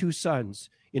and his two sons.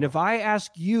 And if I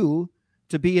ask you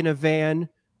to be in a van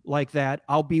like that,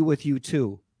 I'll be with you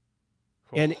too.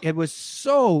 Cool. And it was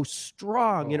so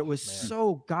strong, and it was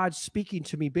so God speaking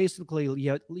to me.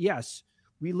 Basically, yes,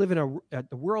 we live in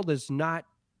the world is not,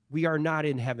 we are not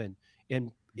in heaven.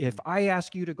 And if I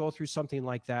ask you to go through something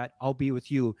like that, I'll be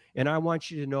with you. And I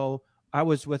want you to know I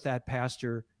was with that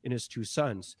pastor and his two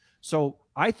sons. So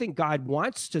I think God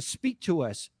wants to speak to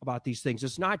us about these things.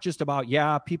 It's not just about,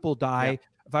 people die. Yeah.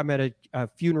 If I'm at a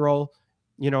funeral,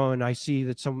 and I see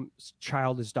that some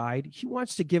child has died, he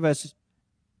wants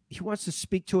to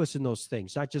speak to us in those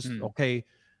things, not just, okay,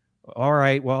 all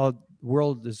right, well, the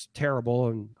world is terrible,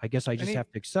 and I guess I just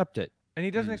have to accept it. And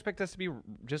he doesn't expect us to be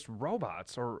just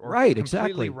robots or right, completely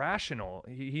exactly rational.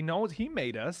 He knows he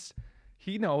made us.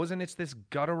 He knows, and it's this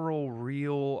guttural,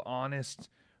 real, honest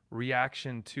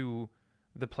reaction to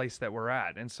the place that we're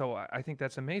at. And so I think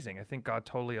that's amazing. I think God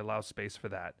totally allows space for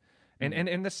that.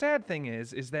 And the sad thing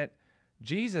is that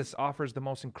Jesus offers the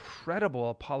most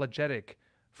incredible apologetic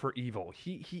for evil.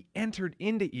 He entered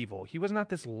into evil. He was not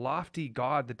this lofty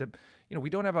God that we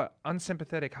don't have an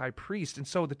unsympathetic high priest. And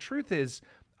so the truth is,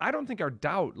 I don't think our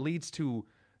doubt leads to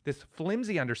this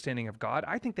flimsy understanding of God.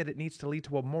 I think that it needs to lead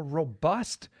to a more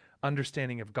robust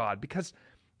understanding of God, because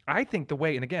I think the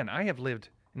way, and again, I have lived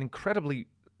an incredibly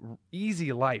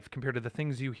easy life compared to the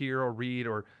things you hear or read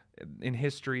or in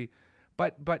history,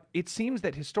 but it seems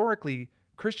that historically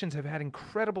Christians have had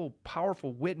incredible,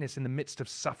 powerful witness in the midst of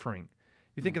suffering.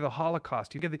 You think of the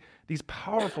Holocaust, you get these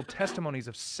powerful testimonies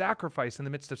of sacrifice in the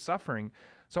midst of suffering.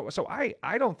 So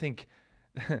I don't think,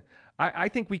 I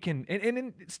think we can,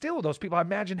 and still those people, I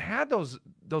imagine, had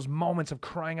those moments of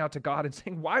crying out to God and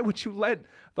saying, why would you let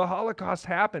the Holocaust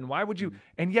happen? Why would you?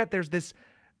 And yet there's this,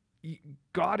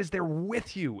 God is there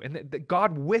with you, and the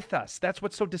God with us. That's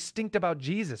what's so distinct about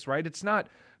Jesus, right? It's not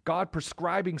God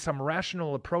prescribing some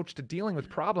rational approach to dealing with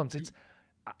problems.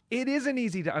 It isn't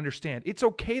easy to understand. It's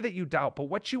okay that you doubt, but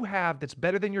what you have that's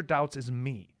better than your doubts is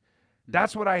me.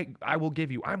 That's what I will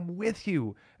give you. I'm with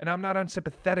you, and I'm not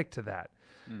unsympathetic to that.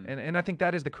 And I think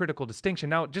that is the critical distinction.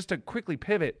 Now, just to quickly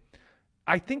pivot,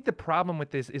 I think the problem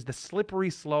with this is the slippery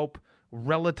slope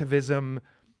relativism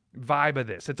vibe of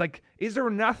this. It's like, is there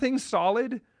nothing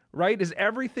solid, right? Is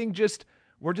everything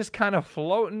we're just kind of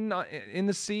floating in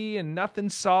the sea and nothing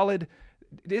solid?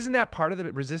 Isn't that part of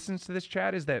the resistance to this,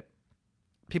 Chad, is that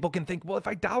people can think, well, if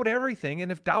I doubt everything,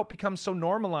 and if doubt becomes so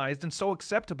normalized and so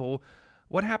acceptable,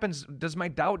 what happens? Does my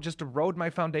doubt just erode my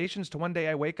foundations to one day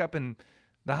I wake up and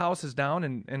the house is down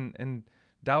and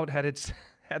doubt had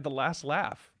the last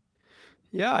laugh?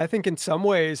 Yeah, I think in some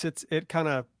ways it kind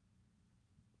of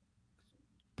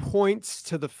points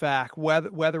to the fact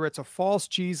whether it's a false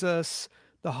Jesus,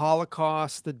 the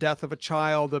Holocaust, the death of a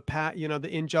child, the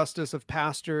injustice of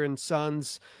pastor and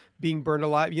sons being burned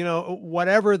alive,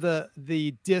 whatever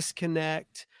the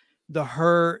disconnect, the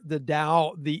hurt, the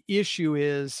doubt, the issue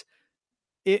is,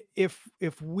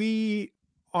 if we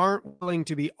aren't willing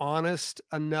to be honest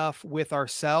enough with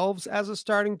ourselves as a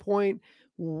starting point,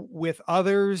 with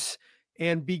others,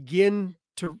 and begin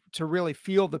to really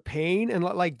feel the pain, and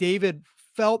like David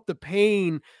felt the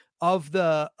pain of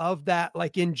that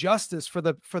like injustice for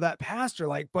that pastor,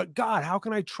 like, but God, how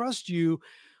can I trust you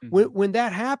when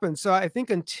that happens? So I think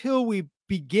until we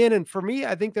begin, and for me,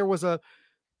 I think there was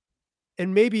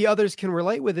and maybe others can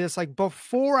relate with this, like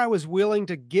before I was willing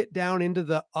to get down into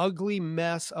the ugly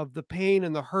mess of the pain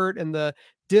and the hurt and the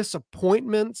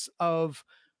disappointments of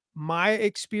my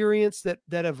experience that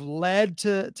have led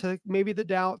to maybe the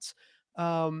doubts,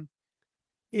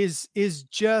 is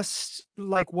just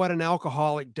like what an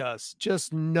alcoholic does,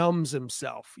 just numbs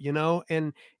himself,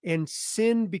 and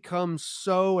sin becomes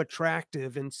so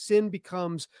attractive, and sin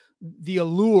becomes the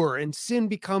allure, and sin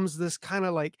becomes this kind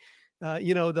of like,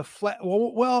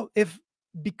 if,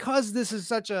 because this is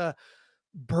such a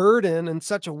burden and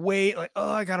such a weight, like,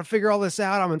 oh, I got to figure all this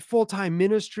out. I'm in full-time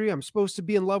ministry. I'm supposed to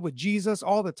be in love with Jesus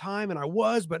all the time. And I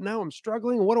was, but now I'm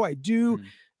struggling. What do I do?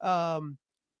 Um,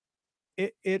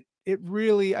 it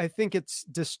really, I think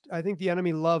I think the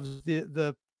enemy loves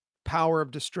the power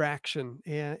of distraction,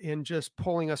 and just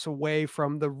pulling us away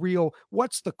from the real,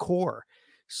 what's the core.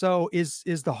 So is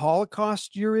the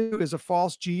Holocaust your issue? Is a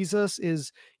false Jesus?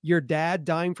 Is your dad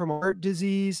dying from heart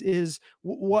disease? Is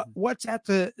what's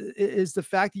is the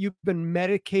fact that you've been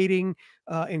medicating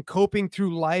and coping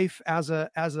through life as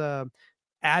a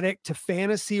addict to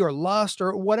fantasy or lust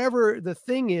or whatever the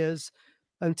thing is,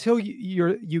 until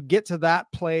you get to that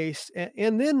place.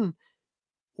 And then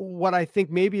what I think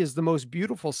maybe is the most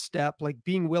beautiful step, like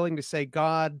being willing to say,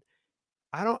 God,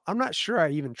 I'm not sure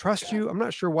I even trust you. I'm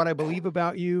not sure what I believe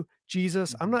about you,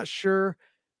 Jesus. I'm not sure,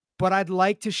 but I'd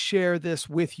like to share this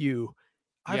with you.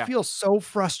 I feel so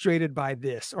frustrated by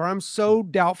this, or I'm so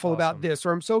doubtful about this,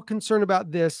 or I'm so concerned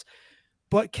about this,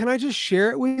 but can I just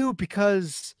share it with you?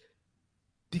 Because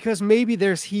maybe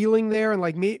there's healing there. And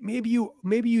like, maybe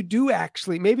you do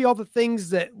actually, maybe all the things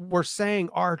that we're saying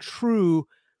are true,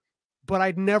 but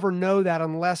I'd never know that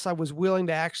unless I was willing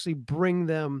to actually bring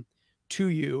them to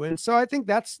you. And so I think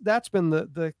that's been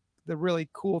the really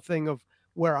cool thing of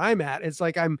where I'm at. It's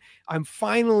like, I'm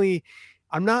finally,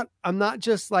 I'm not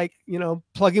just like,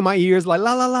 plugging my ears like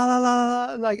la la la la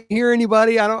la, like hear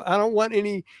anybody. I don't want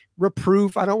any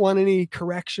reproof. I don't want any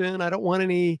correction. I don't want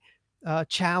any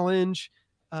challenge.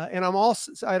 And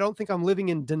I don't think I'm living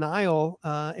in denial.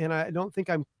 And I don't think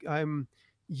I'm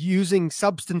using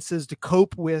substances to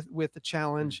cope with the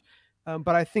challenge.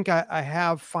 But I think I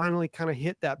have finally kind of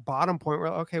hit that bottom point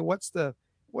where, okay, what's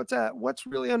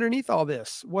really underneath all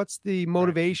this? What's the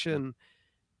motivation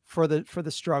for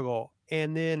the struggle?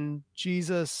 And then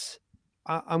Jesus,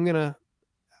 I'm going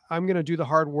to do the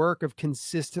hard work of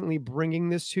consistently bringing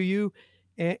this to you,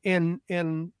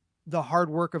 and the hard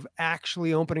work of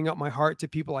actually opening up my heart to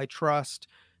people I trust,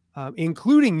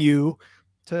 including you,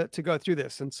 to go through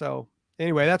this. And so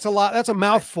anyway, that's a lot. That's a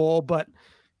mouthful, but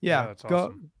that's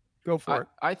awesome. Go for it.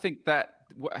 I think that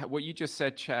what you just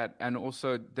said, Chad, and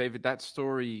also David, that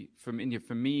story from India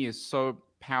for me is so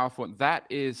powerful. That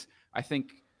is, I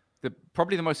think,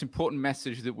 probably the most important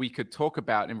message that we could talk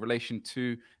about in relation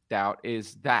to doubt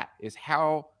is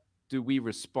how do we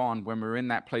respond when we're in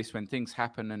that place when things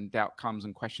happen and doubt comes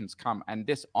and questions come, and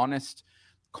this honest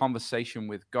conversation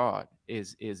with God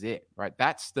is it, right?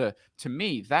 To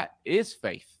me, that is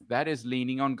faith. That is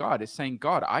leaning on God. It's saying,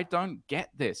 God, I don't get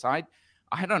this. I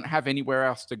don't have anywhere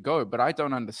else to go, but I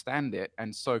don't understand it.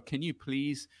 And so can you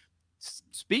please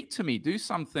speak to me, do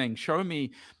something, show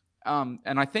me. And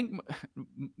I think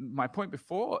my point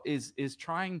before is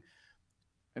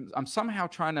I'm somehow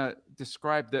trying to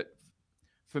describe that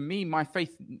for me, my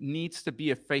faith needs to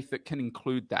be a faith that can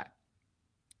include that.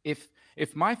 If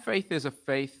my faith is a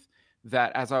faith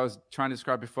that, as I was trying to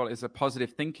describe before, is a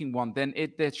positive thinking one, then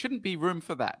there shouldn't be room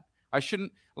for that. I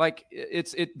shouldn't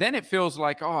then it feels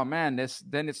like, oh man,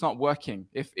 then it's not working.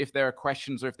 If there are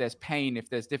questions, or if there's pain, if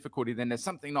there's difficulty, then there's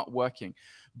something not working.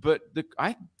 But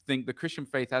I think the Christian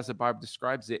faith, as the Bible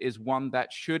describes it, is one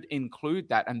that should include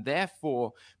that. And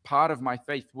therefore, part of my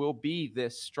faith will be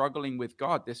this struggling with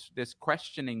God, this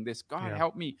questioning, this, God,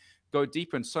 help me go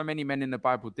deeper. And so many men in the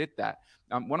Bible did that.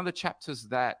 One of the chapters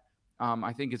that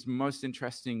I think is most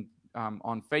interesting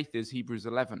on faith is Hebrews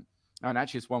 11. And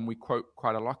actually, it's one we quote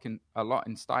quite a lot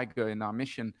in Steiger in our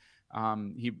mission,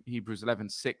 Hebrews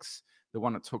 11:6, the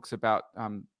one that talks about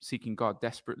seeking God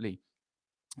desperately.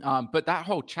 But that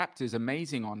whole chapter is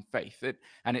amazing on faith.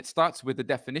 And it starts with the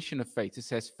definition of faith. It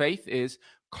says, faith is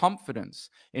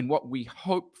confidence in what we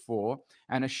hope for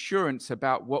and assurance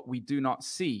about what we do not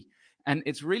see. And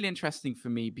it's really interesting for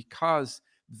me because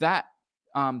that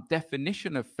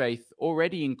definition of faith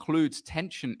already includes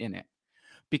tension in it,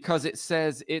 because it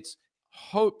says it's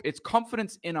hope, it's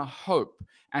confidence in a hope.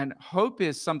 And hope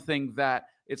is something that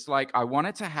it's like, I want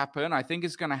it to happen, I think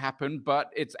it's going to happen,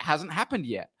 but it hasn't happened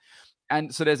yet.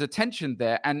 And so there's a tension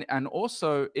there. And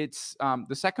also it's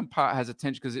the second part has a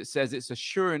tension because it says it's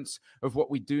assurance of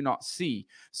what we do not see.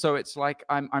 So it's like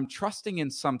I'm trusting in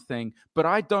something, but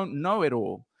I don't know it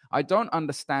all. I don't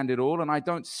understand it all, and I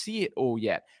don't see it all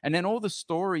yet. And then all the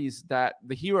stories that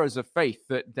the heroes of faith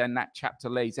that then that chapter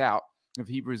lays out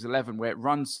Hebrews 11, where it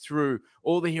runs through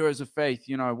all the heroes of faith.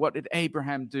 You know, what did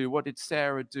Abraham do? What did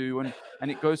Sarah do?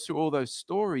 And it goes through all those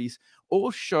stories,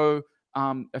 all show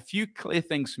a few clear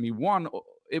things for me. One,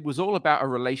 it was all about a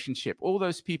relationship. All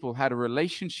those people had a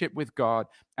relationship with God,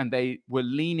 and they were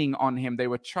leaning on him. They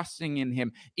were trusting in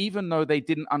him, even though they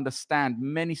didn't understand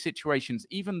many situations,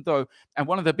 even though, and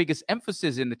one of the biggest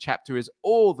emphasis in the chapter is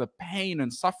all the pain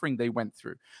and suffering they went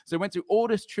through. So they went through all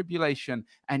this tribulation,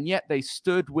 and yet they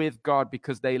stood with God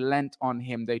because they leant on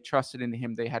him. They trusted in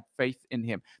him. They had faith in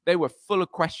him. They were full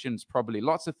of questions, probably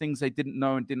lots of things they didn't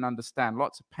know and didn't understand,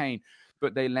 lots of pain,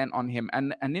 but they leant on him.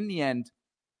 And in the end,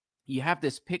 you have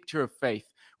this picture of faith,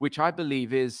 which I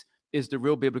believe is the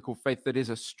real biblical faith, that is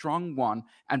a strong one.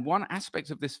 And one aspect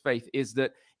of this faith is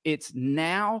that it's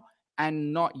now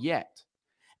and not yet.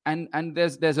 And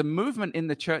there's a movement in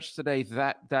the church today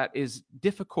that is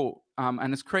difficult and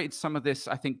has created some of this,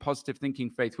 I think, positive thinking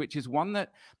faith, which is one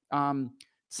that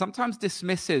sometimes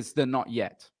dismisses the not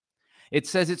yet. It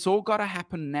says it's all got to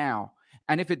happen now.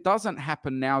 And if it doesn't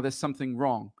happen now, there's something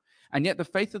wrong. And yet the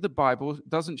faith of the Bible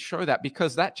doesn't show that,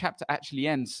 because that chapter actually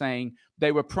ends saying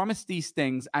they were promised these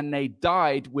things and they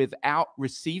died without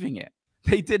receiving it.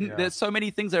 They didn't. Yeah. There's so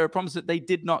many things they were promised that they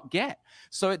did not get.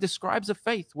 So it describes a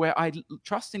faith where I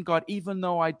trust in God, even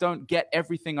though I don't get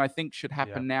everything I think should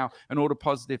happen now and all the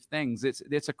positive things.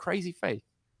 It's a crazy faith.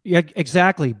 Yeah,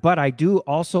 exactly. But I do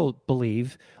also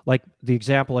believe, like the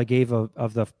example I gave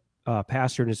of the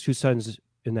pastor and his two sons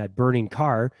in that burning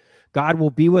car, God will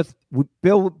be with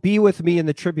me in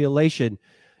the tribulation.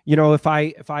 You know, if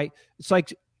I, it's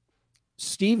like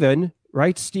Stephen,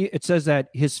 right? It says that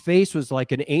his face was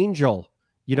like an angel,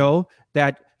 you know,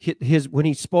 that when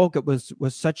he spoke, it was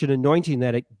such an anointing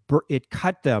that it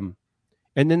cut them.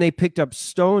 And then they picked up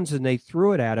stones and they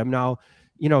threw it at him. Now,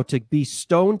 you know, to be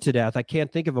stoned to death, I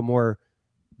can't think of a more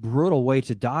brutal way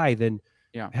to die than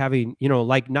having, you know,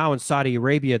 like now in Saudi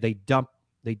Arabia, they dump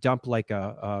like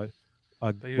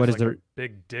what is a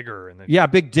big digger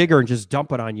and big digger and just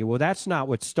dump it on you. Well, that's not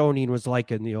what stoning was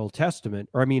like in the Old Testament,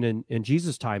 or I mean in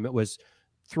Jesus' time. It was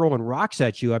throwing rocks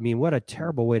at you. I mean, what a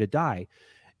terrible way to die.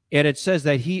 And it says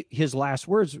that his last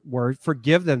words were,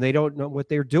 "Forgive them, they don't know what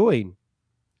they're doing."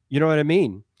 You know what I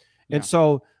mean? Yeah. And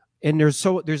so, and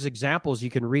there's examples you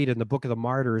can read in the Book of the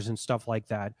Martyrs and stuff like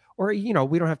that. Or, you know,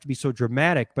 we don't have to be so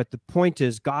dramatic, but the point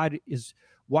is God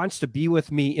wants to be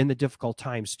with me in the difficult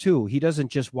times too. He doesn't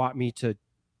just want me to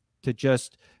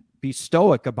just be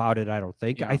stoic about it. I don't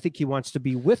think. Yeah. I think he wants to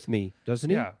be with me, doesn't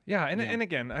he? Yeah. And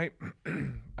again,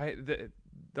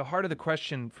 the heart of the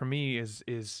question for me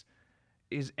is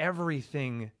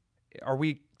everything. Are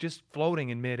we just floating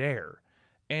in midair?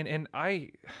 And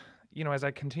I, you know, as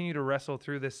I continue to wrestle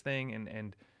through this thing,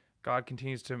 and God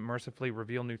continues to mercifully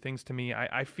reveal new things to me,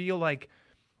 I feel like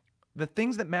the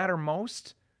things that matter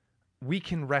most, we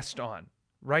can rest on,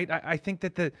 right? I think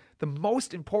that the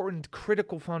most important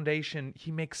critical foundation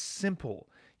he makes simple.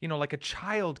 You know, like a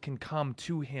child can come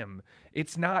to him.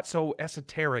 It's not so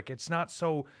esoteric. It's not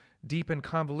so deep and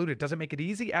convoluted. Does it make it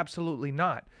easy? Absolutely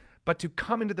not. But to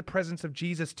come into the presence of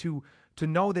Jesus, to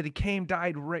know that he came,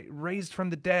 died, raised from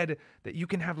the dead, that you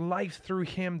can have life through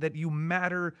him, that you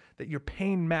matter, that your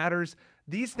pain matters.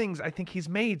 These things I think he's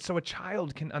made so a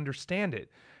child can understand it.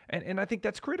 And I think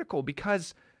that's critical,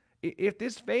 because if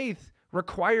this faith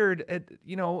required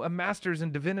a master's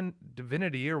in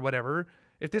divinity or whatever,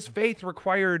 if this faith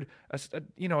required a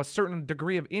certain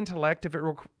degree of intellect, if it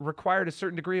required a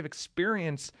certain degree of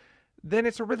experience, then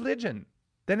it's a religion.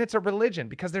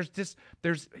 Because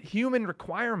there's human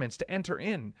requirements to enter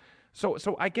in. So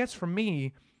I guess for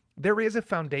me, there is a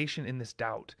foundation in this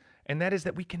doubt, and that is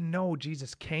that we can know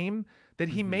Jesus came, that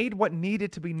he made what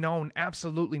needed to be known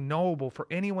absolutely knowable for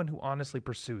anyone who honestly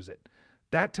pursues it.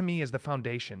 That to me is the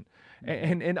foundation.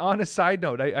 And on a side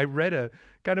note, I read a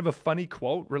kind of a funny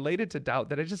quote related to doubt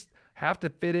that I just have to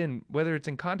fit in, whether it's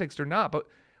in context or not. But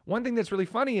one thing that's really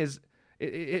funny is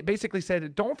it basically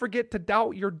said, don't forget to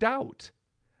doubt your doubt.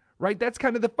 Right? That's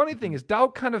kind of the funny thing, is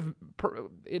doubt kind of,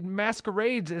 it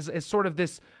masquerades as sort of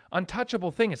this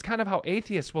untouchable thing. It's kind of how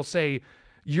atheists will say,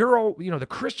 the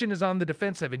Christian is on the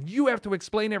defensive and you have to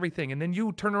explain everything. And then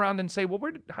you turn around and say, well,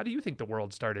 how do you think the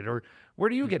world started? Or where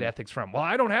do you get ethics from? Well,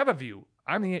 I don't have a view.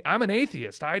 I'm an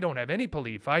atheist. I don't have any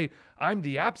belief. I'm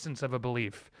the absence of a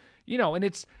belief. You know, and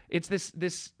it's this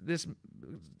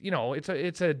you know,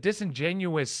 it's a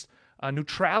disingenuous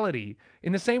neutrality.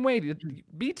 In the same way,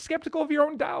 be skeptical of your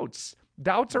own doubts.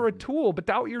 Doubts are a tool, but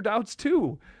doubt your doubts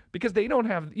too, because they don't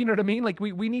have, you know what I mean? Like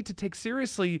we need to take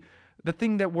seriously the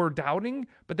thing that we're doubting,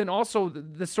 but then also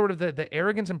the sort of the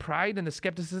arrogance and pride and the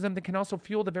skepticism that can also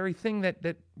fuel the very thing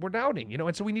that we're doubting,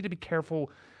 And so we need to be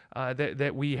careful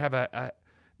that we have that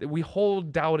we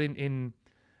hold doubt in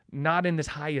not in this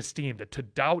high esteem, that to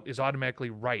doubt is automatically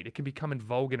right. It can become in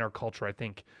vogue in our culture, I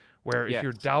think, where if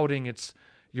you're doubting,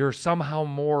 you're somehow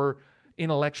more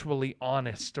intellectually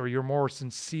honest, or you're more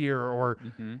sincere, or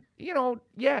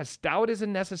yes, doubt is a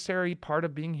necessary part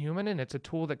of being human, and it's a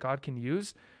tool that God can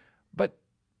use, but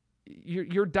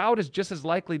your doubt is just as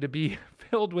likely to be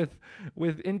filled with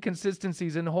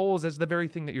inconsistencies and holes as the very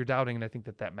thing that you're doubting. And I think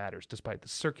that matters, despite the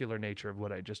circular nature of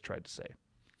what I just tried to say.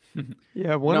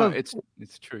 Yeah,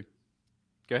 it's true.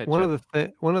 Go ahead. One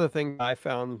of the things I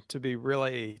found to be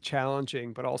really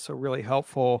challenging, but also really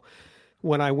helpful,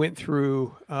 when I went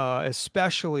through,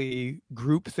 especially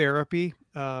group therapy,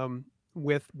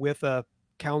 with a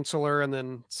counselor and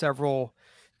then several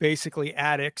basically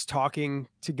addicts talking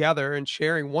together and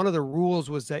sharing. One of the rules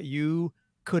was that you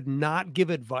could not give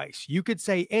advice. You could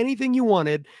say anything you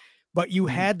wanted, but you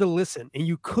had to listen, and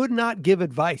you could not give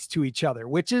advice to each other,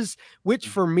 which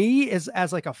for me is,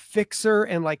 as like a fixer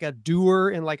and like a doer,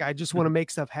 and like, I just want to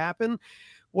make stuff happen,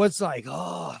 was like,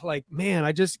 oh, like,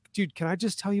 man, dude, can I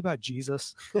just tell you about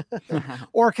Jesus?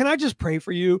 Or can I just pray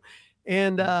for you?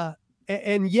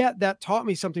 And yet that taught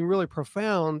me something really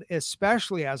profound,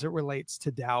 especially as it relates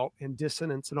to doubt and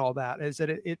dissonance and all that, is that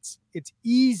it's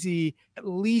easy, at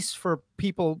least for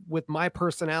people with my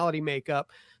personality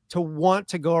makeup, to want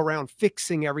to go around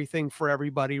fixing everything for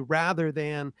everybody, rather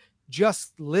than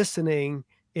just listening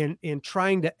and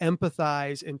trying to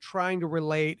empathize and trying to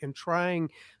relate and trying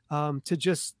to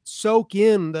just soak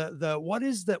in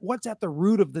what's at the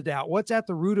root of the doubt, what's at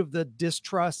the root of the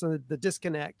distrust and the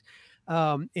disconnect,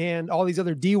 and all these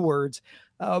other D words.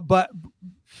 But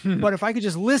if I could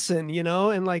just listen,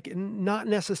 and like not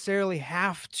necessarily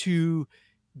have to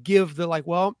give the like,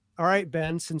 well, all right,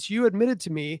 Ben, since you admitted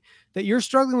to me that you're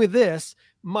struggling with this,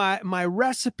 my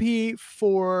recipe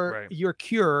for your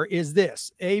cure is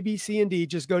this: A, B, C, and D.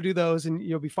 Just go do those and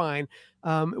you'll be fine.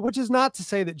 Which is not to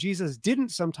say that Jesus didn't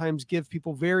sometimes give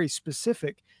people very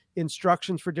specific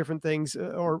instructions for different things,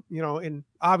 and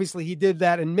obviously he did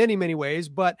that in many, many ways.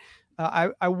 But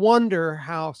I wonder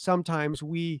how sometimes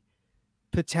we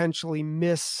potentially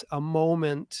miss a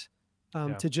moment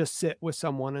to just sit with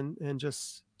someone and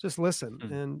just listen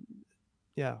and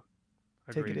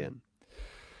take it in.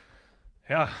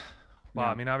 Yeah. Well,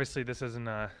 I mean, obviously this isn't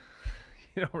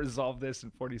resolve this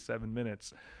in 47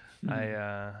 minutes.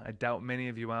 I doubt many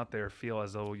of you out there feel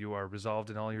as though you are resolved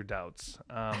in all your doubts.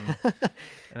 And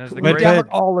as the doubt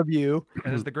all of you.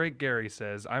 And as the great Gary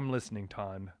says, I'm listening,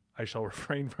 Ton. I shall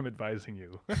refrain from advising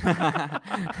you.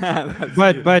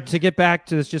 But to get back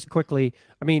to this just quickly,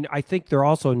 I mean, I think there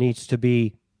also needs to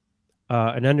be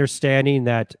an understanding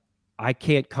that I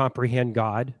can't comprehend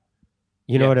God.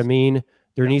 You know what I mean?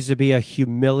 There needs to be a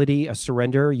humility, a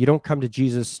surrender. You don't come to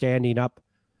Jesus standing up,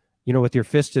 with your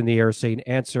fist in the air saying,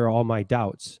 answer all my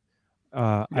doubts.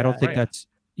 I don't think that's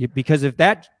because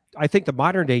I think the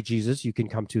modern day Jesus, you can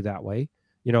come to that way,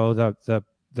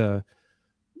 the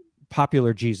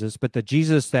popular Jesus, but the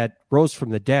Jesus that rose from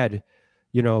the dead,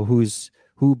 whose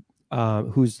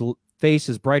face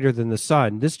is brighter than the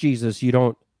sun. This Jesus, you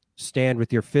don't stand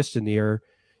with your fist in the air.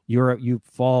 You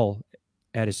fall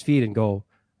at his feet and go,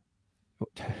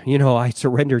 I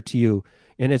surrender to you.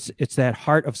 And it's that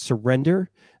heart of surrender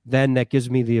then that gives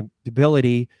me the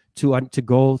ability to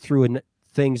go through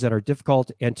things that are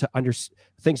difficult and to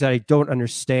things that I don't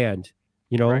understand,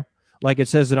 like it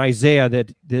says in Isaiah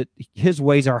that his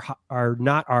ways are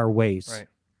not our ways. Right.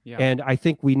 Yeah. And I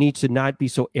think we need to not be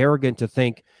so arrogant to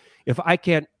think, if I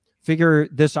can't figure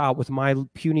this out with my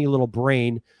puny little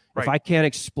brain, if I can't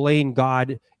explain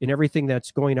God and everything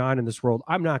that's going on in this world,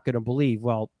 I'm not going to believe.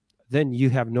 Well, then you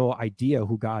have no idea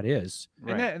who God is.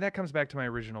 And that comes back to my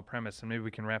original premise, and maybe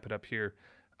we can wrap it up here,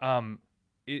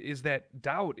 is that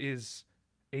doubt is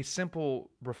a simple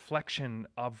reflection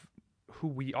of who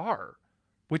we are,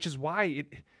 which is why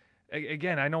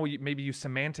again, I know maybe you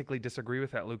semantically disagree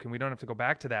with that, Luke, and we don't have to go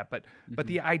back to that, but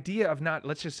the idea of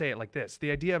let's just say it like this,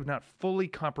 the idea of not fully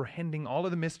comprehending all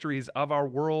of the mysteries of our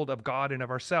world, of God, and of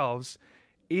ourselves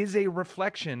is a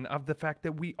reflection of the fact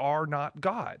that we are not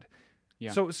God.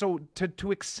 Yeah. So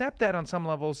to accept that on some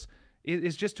levels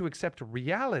is just to accept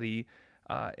reality.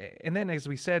 And then, as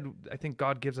we said, I think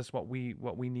God gives us what we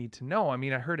need to know. I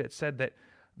mean, I heard it said that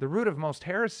the root of most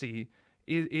heresy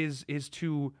is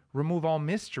to remove all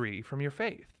mystery from your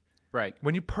faith. Right.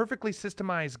 When you perfectly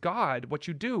systemize God, what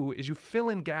you do is you fill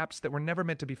in gaps that were never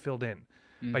meant to be filled in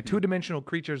by two-dimensional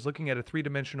creatures looking at a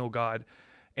three-dimensional God.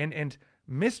 And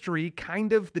mystery,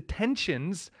 kind of the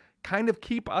tensions, kind of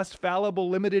keep us fallible,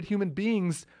 limited human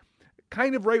beings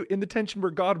kind of right in the tension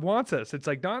where God wants us. It's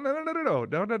like,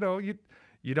 no.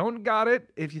 You don't got it.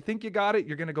 If you think you got it,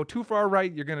 you're going to go too far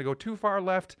right. You're going to go too far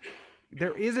left.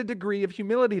 There is a degree of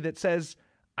humility that says,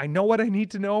 I know what I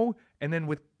need to know. And then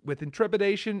with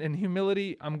intrepidation and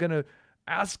humility, I'm going to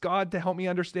ask God to help me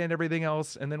understand everything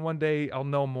else. And then one day I'll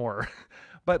know more.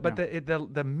 But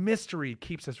the mystery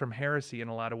keeps us from heresy in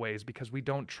a lot of ways, because we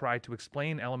don't try to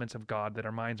explain elements of God that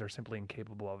our minds are simply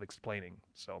incapable of explaining.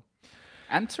 So,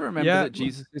 and to remember that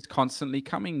Jesus is constantly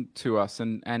coming to us,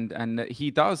 and that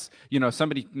he does,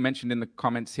 somebody mentioned in the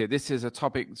comments here, this is a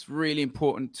topic that's really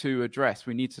important to address.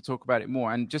 We need to talk about it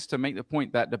more. And just to make the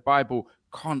point that the Bible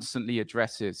constantly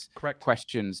addresses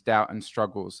questions, doubt, and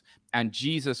struggles. And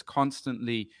Jesus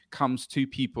constantly comes to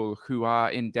people who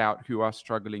are in doubt, who are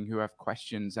struggling, who have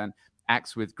questions, and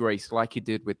acts with grace, like he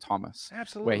did with Thomas.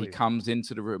 Absolutely. Where he comes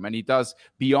into the room and he does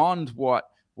beyond what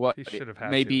he should have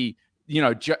had maybe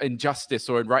in justice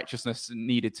or in righteousness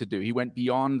needed to do. He went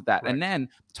beyond that. Right. And then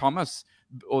Thomas,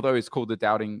 although he's called the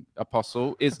doubting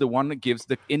apostle, is the one that gives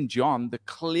in John the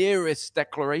clearest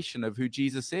declaration of who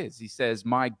Jesus is. He says,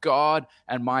 my God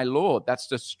and my Lord. That's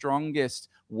the strongest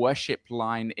worship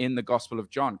line in the Gospel of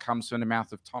John, comes from the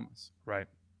mouth of Thomas. Right.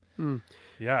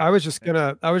 Yeah. I was just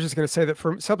gonna say that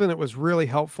for something that was really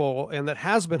helpful and that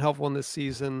has been helpful in this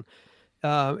season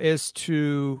is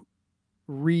to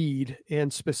read,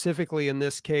 and specifically in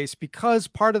this case, because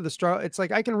part of the struggle, it's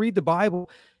like I can read the Bible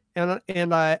and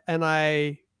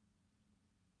I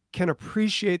can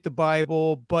appreciate the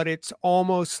Bible, but it's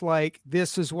almost like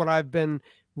this is what I've been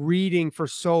reading for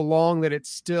so long that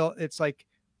it's like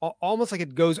almost like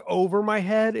it goes over my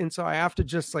head. And so I have to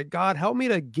just like, God, help me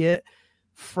to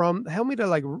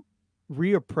like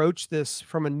reapproach this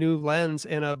from a new lens.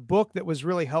 And a book that was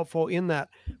really helpful in that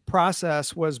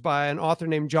process was by an author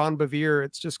named John Bevere.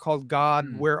 It's just called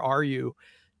God, Where Are You?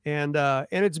 And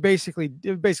it basically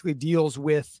deals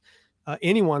with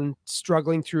anyone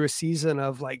struggling through a season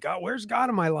of like, God, where's God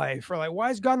in my life? Or like, why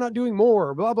is God not doing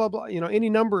more? Blah, blah, blah, any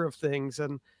number of things.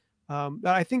 And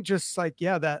I think just like,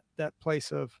 that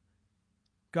place of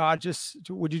God,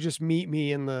 would you just meet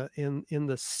me in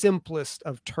the simplest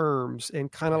of terms,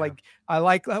 and kind of like, I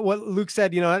like what Luke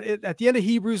said, at the end of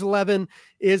Hebrews 11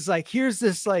 is like, here's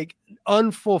this like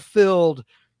unfulfilled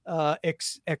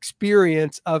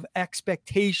experience of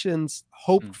expectations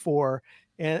hoped for,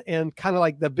 and kind of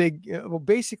like the big,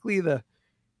 basically the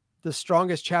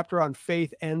strongest chapter on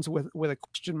faith ends with a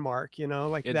question mark,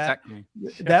 like exactly.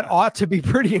 that ought to be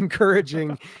pretty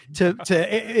encouraging to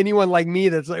anyone like me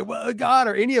that's like, well, God,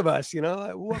 or any of us,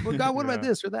 God, what about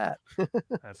this or that?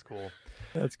 That's cool.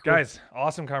 That's cool. Guys,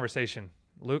 awesome conversation.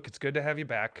 Luke, it's good to have you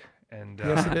back. And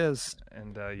yes, it is.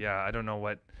 And I don't know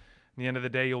what, in the end of the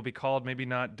day, you'll be called, maybe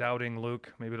not doubting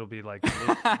Luke. Maybe it'll be like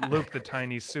Luke the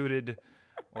tiny suited,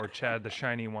 or Chad the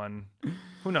shiny one.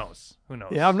 Who knows?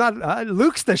 Yeah, I'm not.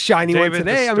 Luke's the shiny David one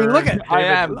today. I mean, look at. I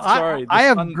am sorry. I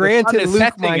have granted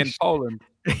Luke in Poland.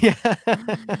 Yeah,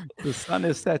 the sun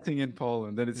is setting in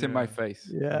Poland, and it's in my face.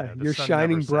 Yeah, you're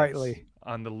shining brightly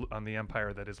on the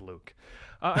empire that is Luke.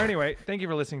 Anyway, thank you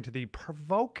for listening to the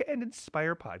Provoke and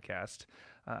Inspire podcast.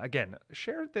 Again,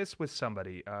 share this with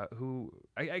somebody who,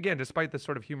 again, despite the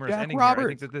sort of humorous ending here, I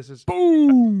think that this is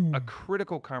a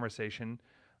critical conversation.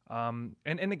 And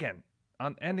again,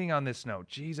 ending on this note,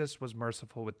 Jesus was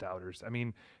merciful with doubters. I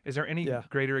mean, is there any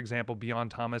greater example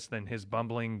beyond Thomas than his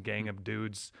bumbling gang of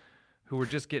dudes who were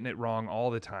just getting it wrong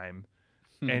all the time,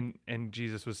 and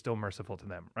Jesus was still merciful to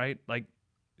them, right? Like,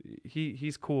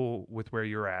 he's cool with where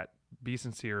you're at. Be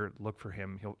sincere, look for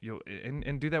him. You'll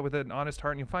do that with an honest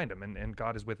heart, and you'll find him. And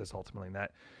God is with us ultimately, and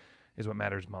that is what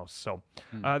matters most. So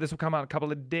this will come out in a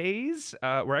couple of days.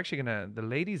 We're actually the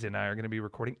ladies and I are gonna be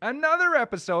recording another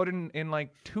episode in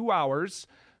like 2 hours.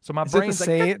 So my brain's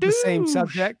like the same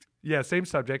subject. Yeah, same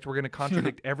subject. We're gonna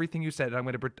contradict everything you said. I'm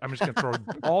just gonna throw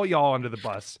all y'all under the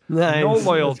bus. Nice. No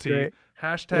loyalty.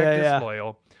 Hashtag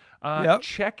disloyal.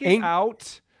 Check it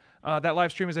out. That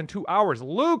live stream is in 2 hours.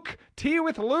 Luke, Tea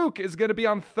with Luke is gonna be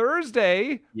on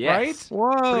Thursday. Right?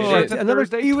 Whoa! It's another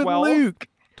Thursday, Tea with Luke.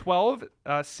 12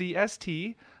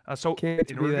 CST. So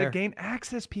in order to gain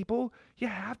access, people, you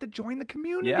have to join the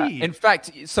community. Yeah. In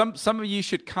fact, some of you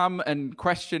should come and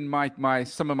question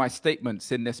some of my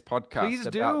statements in this podcast. Please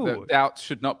do. That doubt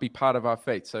should not be part of our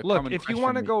faith. So look, if you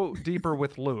want to go deeper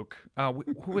with Luke,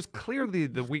 who is clearly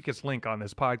the weakest link on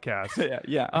this podcast,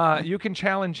 you can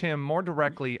challenge him more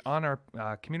directly on our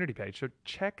community page. So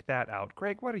check that out.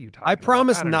 Greg, what are you talking about? I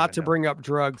promise not to bring up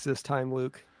drugs this time,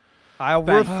 Luke. I'll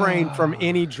refrain from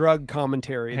any drug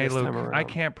commentary Hey, this Luke, time around. I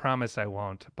can't promise I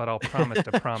won't, but I'll promise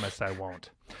to promise I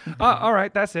won't. All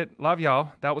right, that's it. Love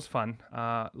y'all. That was fun.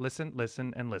 Listen,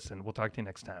 listen, and listen. We'll talk to you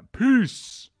next time.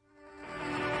 Peace.